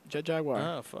robot, Jet Jaguar.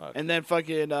 Oh fuck. And then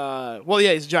fucking yeah,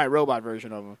 he's a giant robot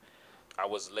version of him. I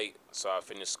was late, so I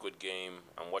finished Squid Game.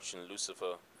 I'm watching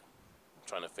Lucifer. I'm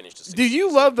trying to finish the. Dude,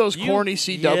 you love those corny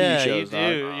CW yeah, shows. you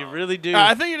dog. do. You really do.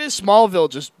 I think it is Smallville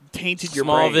just tainted your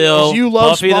brain. 'Cause Smallville. You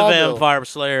love Buffy Smallville. the Vampire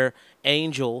Slayer.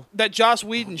 Angel. That Joss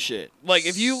Whedon shit. Like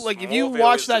if you Smallville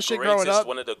watched is that the shit growing greatest- up,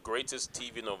 One of the greatest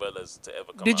TV novellas to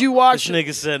ever come did out. you This watch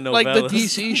nigga said novellas. like the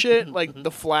DC shit, like The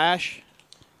Flash?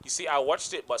 You see, I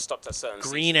watched it, but stopped at certain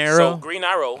Green seasons. Arrow? So Green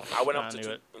Arrow, I went I up knew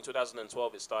to it. in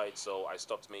 2012. It started, so I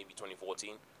stopped maybe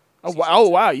 2014. Oh, Season wow, two.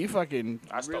 wow, you fucking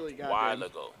I stopped really a got while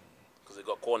ago because it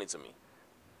got corny to me.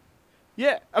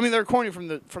 Yeah, I mean they're corny from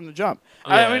the jump.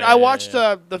 Yeah, I mean yeah, I watched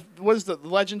yeah. the what is the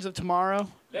Legends of Tomorrow?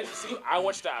 Let's see. I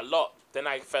watched that a lot. Then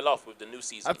I fell off with the new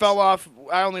season. I fell off.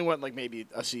 I only went like maybe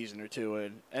a season or two in,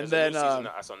 and There's then a new season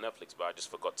that's on Netflix, but I just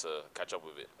forgot to catch up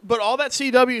with it. but all that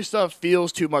CW stuff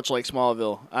feels too much like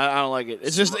Smallville. I don't like it.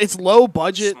 It's just it's low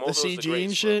budget, the Smallville's the CG greatest,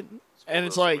 and shit. bro. And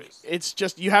it's Smallville's the like greatest. it's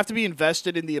just you have to be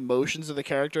invested in the emotions of the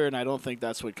character, and I don't think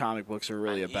that's what comic books are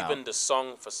really And about. even the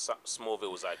song for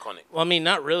Smallville was iconic. Well, I mean,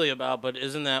 not really about, but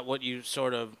isn't that what you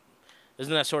sort of?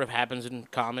 Isn't that sort of happens in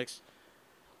comics?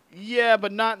 Yeah,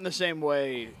 but not in the same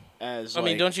way as. I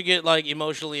mean, like- don't you get like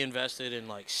emotionally invested in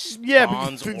like Yeah,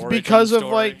 Spawn's origin because of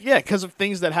story? like because of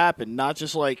things that happen, not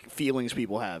just like feelings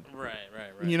people have. Right.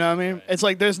 You know what I mean? right. It's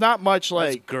like there's not much That's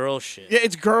like girl shit. yeah,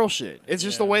 it's girl shit. It's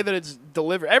just the Yeah. way that it's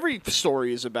delivered. Every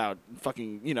story is about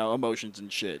fucking emotions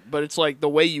and shit, but it's like the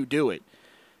way you do it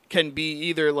can be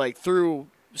either like through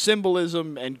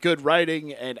symbolism and good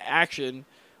writing and action,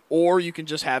 or you can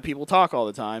just have people talk all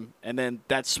the time, and then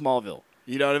that's Smallville.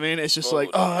 You know what I mean? It's just like,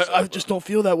 Smallville, oh, I just don't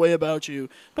feel that way about you,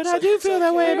 but I do feel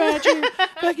that way about you.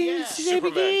 Fucking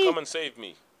Superman, come and save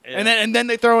me. and then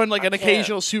they throw in like an can't.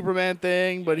 occasional Superman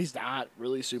thing, but he's not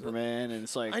really Superman, and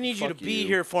it's like I need you to fuck be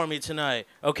here for me tonight.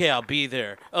 Okay, I'll be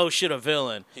there. Oh shit, a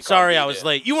villain. He can't Sorry, be I was there.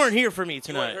 late. You weren't here for me You weren't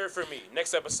tonight. here for me.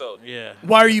 Next episode. Yeah.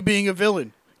 Why are you being a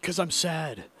villain? Because I'm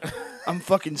sad. I'm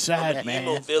fucking sad,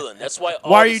 Emo man. villain. That's why.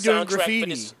 Why are the you doing soundtrack graffiti? For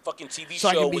this fucking TV So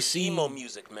I can show be was seen. emo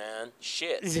music, man.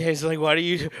 Shit. It's like, why do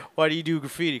you do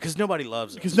graffiti? Because nobody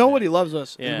loves it. Because nobody loves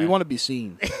us, Yeah. and we want to be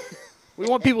seen. We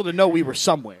want people to know we were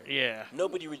somewhere. Yeah.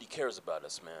 Nobody really cares about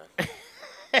us, man.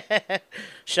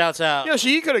 Shouts out. Yeah,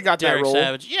 she could have got Derek that role.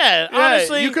 Savage. Yeah, Yeah,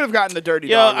 honestly. you could have gotten the dirty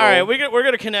Yo, dog all right, role. we're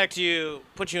gonna connect you,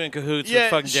 put you in cahoots with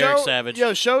fucking Derek Savage.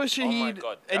 Yo, show Oh my Shahid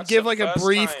God, and that's give the like a first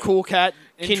brief time. Cool Cat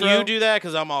Can intro. you do that?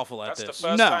 Because I'm awful at That's the this.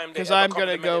 first No, time they 'cause ever I'm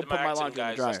gonna go complimented put my acting, laundry in the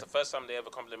guys. dryer. That's the first time they ever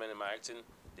complimented my acting.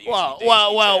 They Whoa, usually whoa,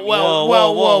 dig whoa, each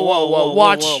whoa. other.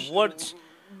 Watch. What?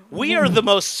 We are the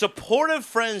most supportive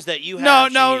friends that you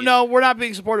have. No, Shahid. we're not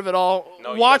being supportive at all.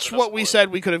 No, you Watch guys are what not we supportive.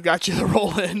 said we could have got you the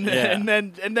role in, Yeah. and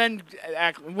then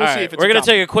act. We'll All see right, if it's we're gonna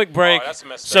take a compliment. quick break. Oh, that's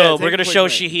messed So up. Yeah, we're take a gonna quick show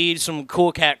break. Shahid some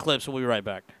Cool Cat clips. We'll be right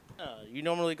back. You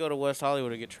normally go to West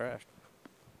Hollywood to get trashed.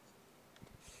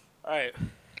 All right.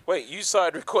 Wait, you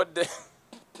started recording that?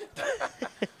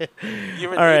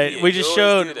 You're an All right, idiot. we You just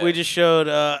always do showed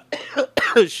that.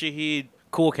 Shahid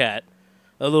Cool Cat,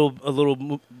 a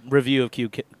little review of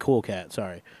Cool Cat.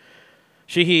 Sorry,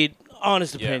 Shahid,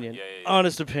 honest Yeah, opinion, yeah.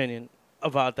 honest opinion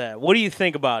about that. What do you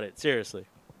think about it? Seriously,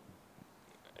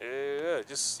 Yeah,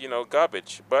 just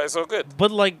garbage, but it's all good.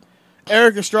 but like,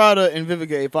 Eric Estrada and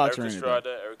Vivica A. Fox Eric are in it.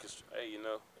 Estrada, hey,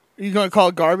 You gonna call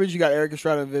it garbage? You got Eric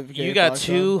Estrada and Vivica. you A. got Fox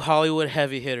two on? Hollywood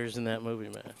heavy hitters in that movie,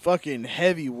 man. fucking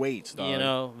heavyweights, dog. You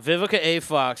know, Vivica A.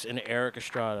 Fox and Eric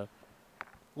Estrada,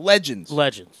 legends.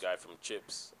 legends. guy from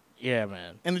Chips. Yeah,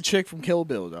 man. And the chick from Kill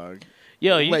Bill, dog.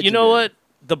 Yo, you know Legendary. what?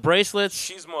 The bracelets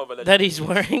She's more of a legend. that he's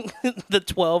wearing, the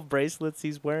 12 bracelets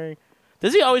he's wearing.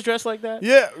 Does he always dress like that?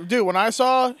 Yeah, dude. When I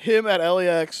saw him at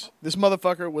LAX, this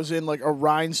motherfucker was in like a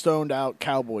rhinestoned out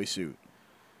cowboy suit.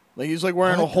 Like he's like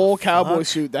wearing What a whole the cowboy fuck?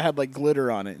 suit that had like glitter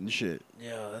on it and shit.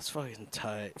 Yo, that's fucking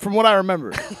tight. From what I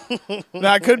remember.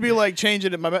 Now I could be like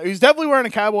changing it. He's definitely wearing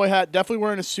a cowboy hat. Definitely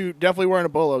wearing a suit. Definitely wearing a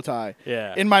bolo tie.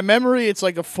 Yeah. In my memory, it's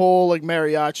like a full like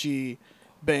mariachi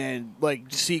band, like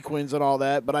sequins and all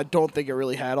that. But I don't think it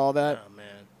really had all that. Oh, man.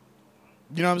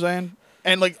 You know what I'm saying?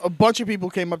 And like a bunch of people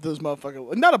came up to this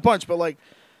motherfucker. Not a bunch, but like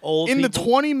Old in people. the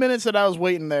 20 minutes that I was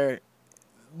waiting there,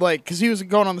 like, because he was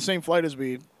going on the same flight as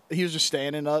me, he was just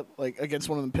standing up, like, against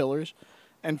one of the pillars,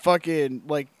 and fucking,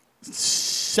 like,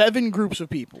 7 groups of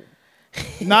people.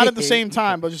 Not at the same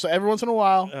time, but just every once in a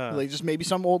while, like, just maybe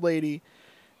some old lady,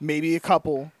 maybe a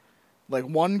couple, like,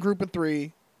 one group of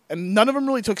 3, and none of them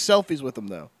really took selfies with him,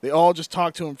 though. They all just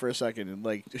talked to him for a second and,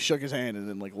 like, just shook his hand and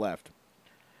then, like, left.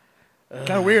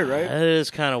 Kind of weird, right? That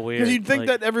is kind of weird. Because you'd think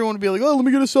Like, that everyone would be like, "Oh, let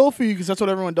me get a selfie," because that's what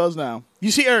everyone does now.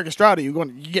 You see Eric Estrada, you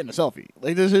getting a selfie.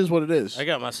 Like this is what it is. I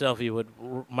got my selfie with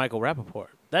Michael Rappaport.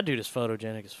 That dude is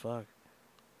photogenic as fuck.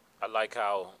 I like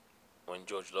how when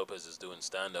George Lopez is doing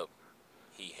stand-up,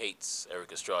 he hates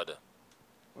Eric Estrada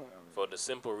for the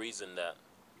simple reason that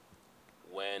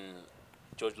when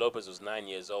George Lopez was 9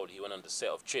 years old, he went on the set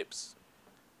of Chips,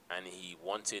 and he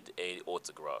wanted a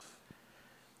autograph.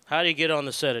 How do you get on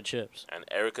the set of Chips? And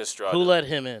Eric Estrada Who let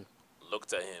him in?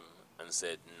 looked at him and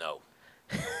said no.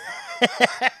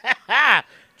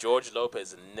 George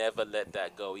Lopez never let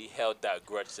that go. He held that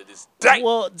grudge to this day.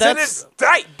 Well, to that's- this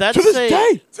day. That's to this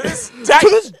day, To this day. to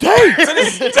this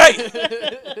day. to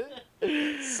this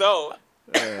day. So,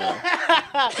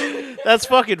 That's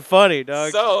fucking funny,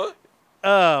 dog. so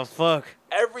Oh fuck.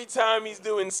 every time he's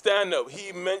doing stand-up,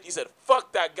 he said,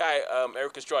 "Fuck that guy,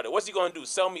 Eric Estrada. What's he gonna do?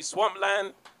 Sell me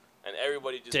Swampland?" And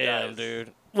everybody just Damn, dies.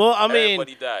 dude. Well, I mean,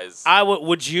 Everybody dies. I would.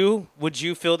 Would you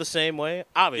feel the same way?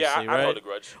 Obviously, yeah, I right? hold a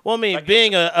grudge. Well, I mean, Like,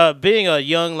 being a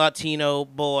young Latino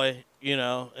boy, you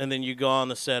know, and then you go on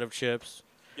the set of Chips.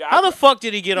 Yeah, How the fuck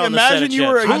did he get on the set Imagine of you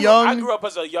Chips? were a young. I grew up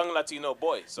as a young Latino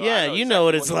boy. So yeah, I you know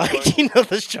what it's exactly like. he's You know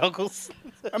the struggles.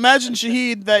 Imagine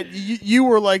Shahid that you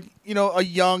were like a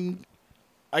young,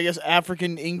 I guess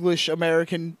African English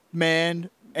American man,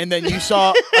 and then you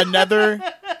saw another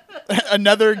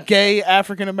gay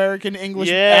African American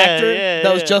English actor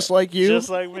that was just like you, Just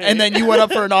like me. and then you went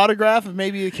up for an autograph and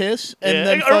maybe a kiss, and Yeah.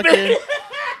 then fucking,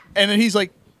 and then he's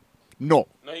like, "No,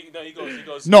 No, he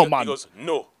goes. No, he man. goes,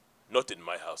 no, not in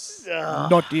my house.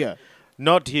 not here."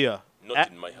 Not here. Not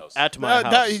in my house. At my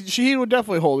house. Shahid would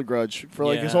definitely hold a grudge for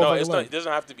like his Yeah. whole no, fucking it's not. life. It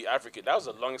doesn't have to be African. That was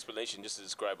a long explanation just to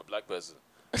describe a black person.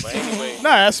 But anyway, No,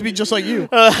 it has to be just like you.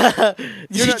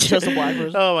 You're not just a black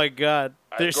person. Oh my god.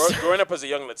 There's growing up as a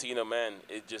young Latino man,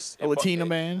 it just A Latino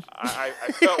man. I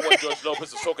felt what George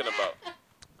Lopez was talking about.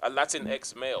 A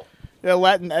Latinx male. Yeah,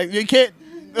 Latin. You can't.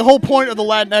 The whole point of the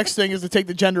Latinx thing is to take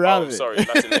the gender out Oh, of it. sorry,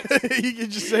 Latinx. You can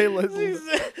just say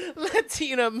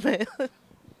Latina man.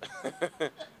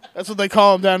 that's what they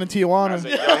call him down in Tijuana. As a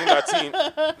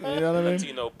young You know what I mean?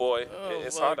 Latino boy,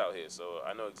 it's hard out here, so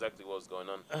I know exactly what's going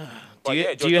on. Do But you, yeah,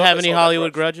 do George you have Lopez any held that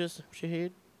Hollywood grudge. grudges,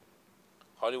 Shahid?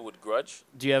 Hollywood grudge?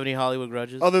 Do you have any Hollywood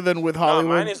grudges? Other than with No,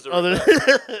 Hollywood. mine is the Other-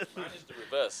 reverse. Mine is the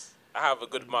reverse. I have a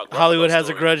good Mark Ruffalo Hollywood has a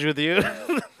story. grudge with you.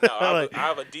 No, I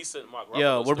have a decent Mark Ruffalo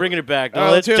Yo, we're bringing it back. All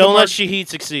right, let's hear the Don't let Mark- Shahid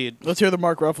succeed. Let's hear the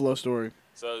Mark Ruffalo story.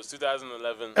 So it was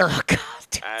 2011, Oh God.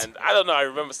 and I don't know. I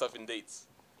remember stuff in dates.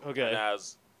 And Okay. I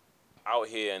was out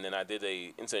here, and then I did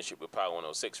a internship with Power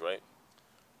 106, right?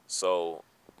 So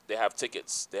they have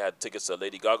tickets. They had tickets to a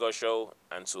Lady Gaga show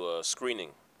and to a screening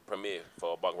premiere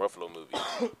for a Mark Ruffalo movie.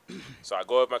 So I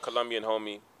go with my Colombian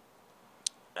homie,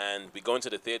 and we go into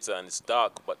the theater, and it's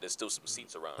dark, but there's still some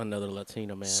seats around. Another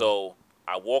Latino man. So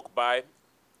I walk by,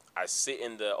 I sit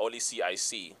in the only seat I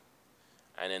see,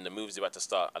 and then the movie's about to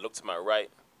start. I look to my right,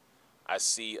 I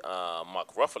see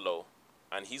Mark Ruffalo,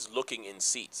 and he's looking in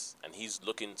seats, and he's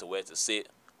looking to where to sit,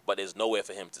 but there's nowhere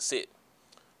for him to sit.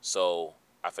 So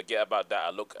I forget about that. I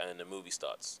look, and then the movie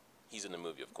starts. He's in the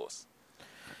movie, of course.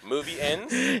 Movie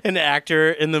ends. An actor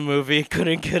in the movie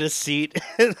couldn't get a seat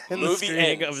in the Movie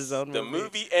screening ends. of his own The movie.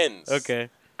 movie ends. Okay.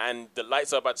 And the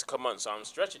lights are about to come on, so I'm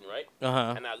stretching, right?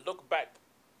 Uh-huh. And I look back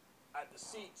at the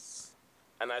seats,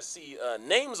 and I see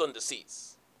names on the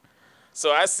seats.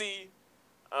 So I see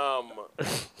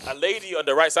a lady on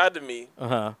the right side of me,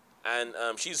 Uh-huh. and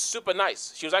she's super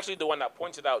nice. She was actually the one that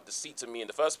pointed out the seat to me in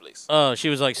the first place. Oh, she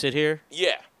was like, sit here?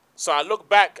 Yeah. So I look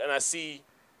back, and I see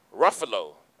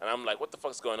Ruffalo, and I'm like, what the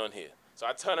fuck's going on here? So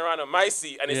I turn around on my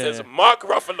seat, and it Yeah. says Mark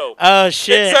Ruffalo. Oh,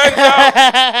 shit. turns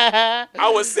out-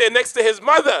 I was sitting next to his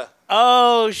mother.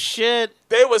 Oh, shit.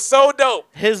 They were so dope.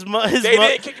 His They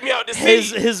didn't kick me out the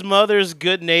seat. his mother's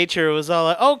good nature was all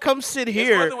like, oh, come sit His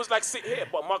here. mother was like, sit here.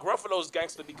 But Mark Ruffalo's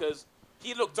gangster because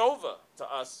he looked over to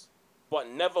us, but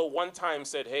never one time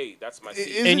said, hey, that's my seat.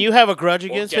 Isn't- And you have a grudge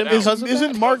against get him out. because of that?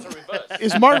 Isn't Mark It's a reverse.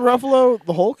 is Mark Ruffalo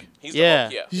the Hulk? He's Yeah.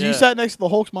 the Hulk, You sat next to the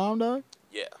Hulk's mom, dog.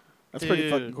 yeah. That's pretty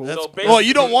Dude, fucking cool. that's- So Well,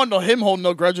 you don't basically- want no him holding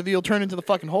no grudge with you. He'll turn into the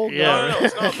fucking Hulk. Yeah. dog. No,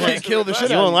 it's not. Can't It's kill the reverse. shit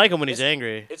You out won't of like him when he's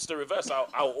angry. It's the reverse. I'll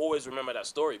always remember that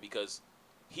story because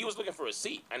he was looking for a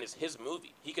seat, and it's his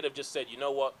movie. He could have just said, you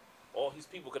know what? All his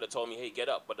people could have told me, hey, get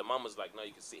up. But the mom was like, no,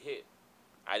 you can sit here.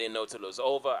 I didn't know till it was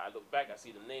over. I look back, I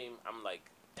see the name. I'm like,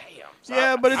 damn. So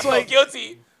Yeah, but it's I felt like-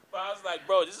 guilty. But I was like,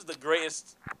 bro, this is the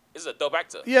greatest. This is a dope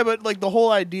actor. Yeah, but like the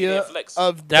whole idea didn't flex.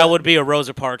 of That would be a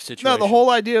Rosa Parks situation. no, the whole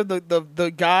idea of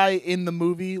the guy in the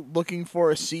movie looking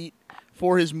for a seat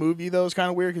for his movie though is kind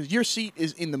of weird because your seat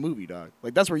is in the movie, dog.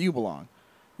 Like that's where you belong.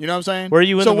 You know what I'm saying? Were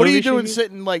you in so the what movie, are you doing Shiggy?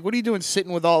 sitting like? What are you doing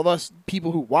sitting with all of us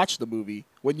people who watch the movie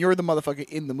when you're the motherfucker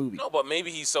in the movie? No, but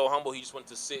maybe he's so humble he just wanted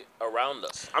to sit around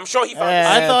us. I'm sure he found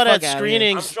Yeah, his I thought fuck at outta here.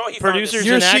 screenings, I'm sure he found producers his-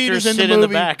 Your and seat actors is in the sit in the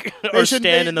movie. back They or should,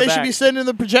 stand in the they back. should be sitting in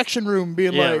the projection room,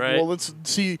 being Yeah, like, right. "Well, let's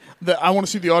see the. I want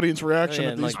to see the audience reaction Yeah,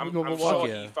 at and these." like- I'm, blah, blah, I'm blah. sure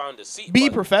Yeah. he found a seat. Be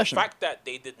but professional. The fact that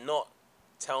they did not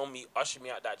tell me, usher me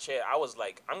out that chair, I was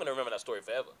like, I'm gonna remember that story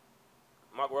forever.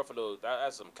 Mark Ruffalo,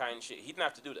 that's some kind shit. He didn't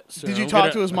have to do that. So Did you I'm talk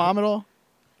gonna- to his mom at all?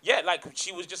 Yeah, like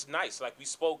she was just nice. Like we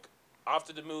spoke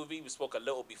after the movie, we spoke a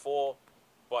little before,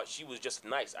 but she was just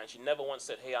nice, and she never once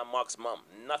said, "Hey, I'm Mark's mom."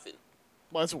 Nothing.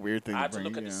 Well, that's a weird thing I to had to bring.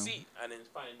 look at you the know. seat and then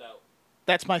find out.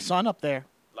 That's my son up there.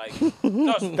 Like,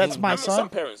 no, That's my I mean, son? Some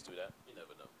parents do that. You never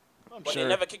know. I'm But they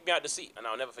never kicked me out the seat, and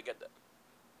I'll never forget that.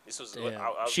 This was. Yeah.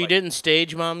 I was She like, didn't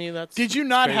stage mom you. That's Did you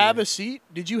not crazy. have a seat?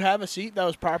 Did you have a seat that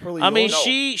was properly? I mean, yours?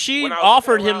 No. she When I was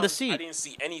offered looking him around, the I seat. didn't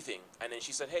see anything, and then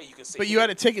she said, "Hey, you can sit." but you here." had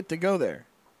a ticket to go there.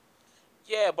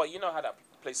 Yeah, but you know how that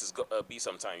places be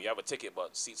sometimes. You have a ticket,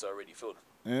 but seats are already filled.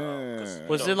 'Cause, Yeah. you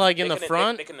Was know, it like in they the can-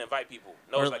 front? They can invite people.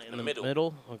 No, Or it's like in the middle.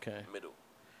 Middle? Okay. Middle.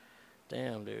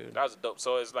 Damn, dude. That was dope.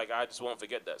 So it's like I just won't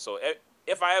forget that. So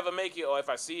if I ever make it or if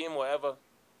I see him, whatever,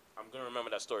 I'm gonna remember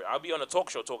that story. I'll be on a talk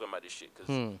show talking about this shit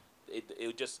because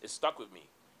it stuck with me.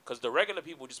 Because the regular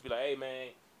people just be like, "Hey man,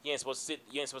 you ain't supposed to sit.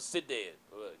 You ain't supposed to sit there.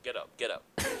 Get up, get up."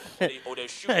 Or they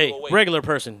shoo Hey, you away. regular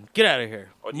person, get out of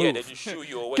here. Or Move. yeah, they just shoo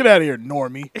you away. Get out of here,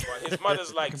 normie. But his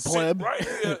mother's like, Pleb. sit right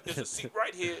here. There's a seat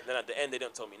right here. Then at the end, they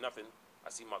didn't tell me nothing.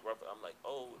 I see Mark Ruffalo. I'm like,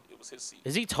 oh, it was his seat.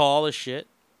 Is he tall as shit?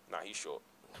 Nah, he's short.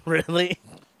 Really?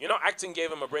 You know, acting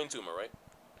gave him a brain tumor, right?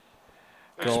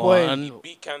 Go Explain. on. He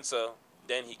beat cancer.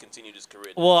 Then he continued his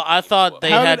career. Well, I thought they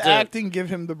How had did to. acting give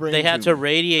him the brain? They had to tumor?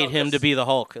 radiate No, him to this- be the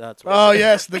Hulk. That's what Oh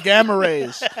yes, the gamma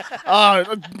rays.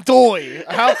 Doy.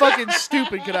 How fucking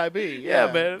stupid could I be?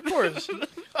 Yeah, man. Of course. In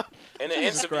the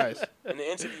Jesus interview, Christ. in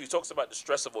the interview, he talks about the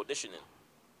stress of auditioning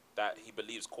that he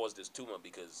believes caused this tumor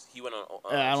because he went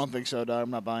on. I don't think so, dog. I'm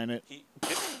not buying it.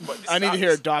 But this I is need to out-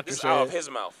 hear a doctor this is say out it. of his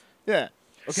mouth. Yeah.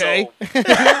 Okay. So,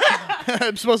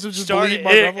 I'm supposed to just started, believe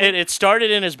Mark Ruffalo? it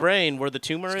started in his brain where the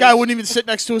tumor This is. guy wouldn't even sit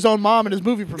next to his own mom in his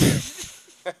movie premiere.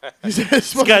 He's supposed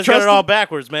This to guy's got trust it all him?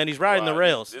 backwards, man. He's riding wow, the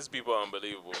rails. These people are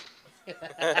unbelievable.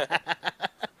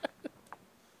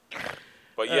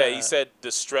 But yeah, he said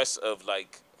the stress of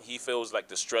like he feels like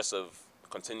the stress of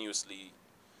continuously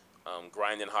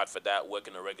grinding hard for that,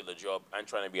 working a regular job, and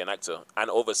trying to be an actor. And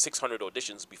over 600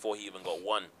 auditions before he even got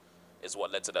one is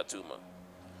what led to that tumor.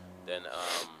 Then,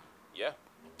 yeah.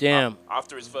 Damn.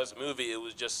 After his first movie, it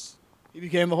was just He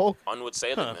became the Hulk. onward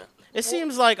sailing, man. It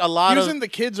seems like a lot He was of in The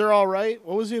Kids Are All Right.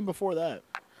 What was he in before that?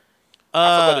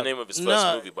 I forgot the name of his first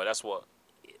no. movie, but that's what.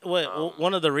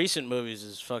 one of the recent movies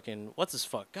is fucking what's his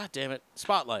fuck? God damn it,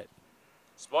 Spotlight.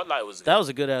 Spotlight was. That was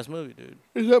a good ass movie, dude.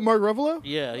 Is that Mark Ruffalo?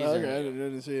 Yeah, he's Okay, in I it.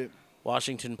 didn't see it.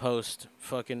 Washington Post.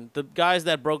 Fucking the guys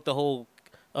that broke the whole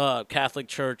Catholic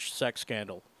Church sex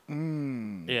scandal.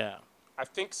 Yeah. I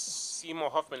think Seymour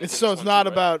Hoffman. Is in So this it's one not too,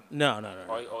 right? about. No.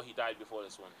 Or he died before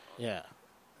this one. Yeah.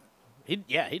 He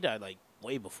died like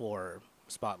way before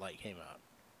Spotlight came out.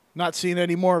 Not seeing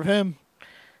any more of him.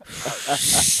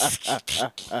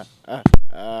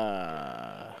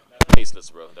 Tasteless,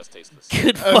 bro. That's tasteless.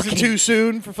 Good Is fucking. it too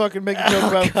soon for fucking making a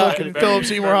joke about fucking Very- Philip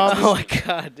Seymour very- Hoffman? Oh my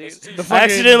god, dude! It's too The soon. I fucking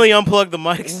accidentally unplugged the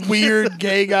mics. weird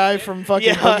gay guy from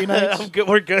fucking Boogie Nights. I'm good.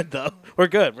 We're good though. We're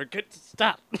good.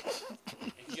 Stop. If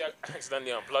you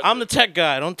accidentally unplugged I'm the it, tech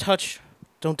guy. Don't touch.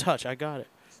 Don't touch. I got it.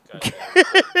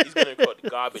 he's gonna record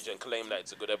garbage and claim that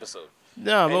it's a good episode.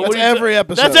 No, but That's what are you every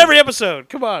episode. That's every episode.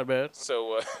 Come on, man.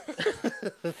 So,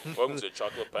 welcome to the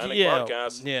Chocolate Panic Yeah,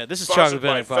 Podcast. yeah. This is Sponsored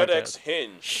Chocolate by Panic FedEx Podcast.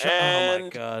 Hinge Oh my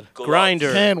and god. gloves.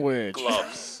 Grinder Sandwich.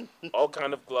 gloves, all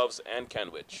kind of gloves and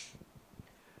Canwich.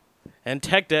 and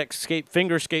Tech Deck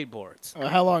finger skateboards.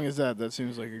 How long is that? That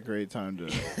seems like a great time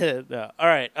to. No. All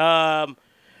right.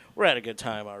 We're at a good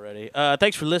time already.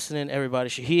 Thanks for listening, everybody.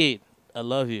 Shahid, I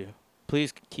love you.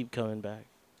 Please keep coming back.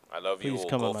 I love you Please all.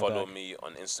 come Go on my follow back. me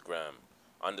on Instagram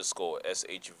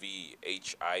 _SHVHID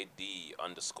 _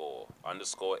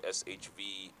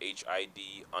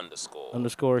 SHVHID _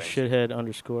 Underscore Thank you. shithead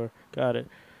underscore. Got it.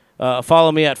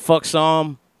 Follow me at fuck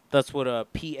Psalm. That's what a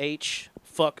PH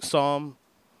fuck Psalm.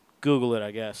 Google it,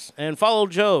 I guess. And follow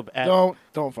Job at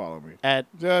Don't follow me. at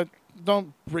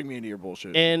Don't bring me into your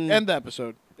bullshit. In End the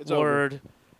episode. It's over. Word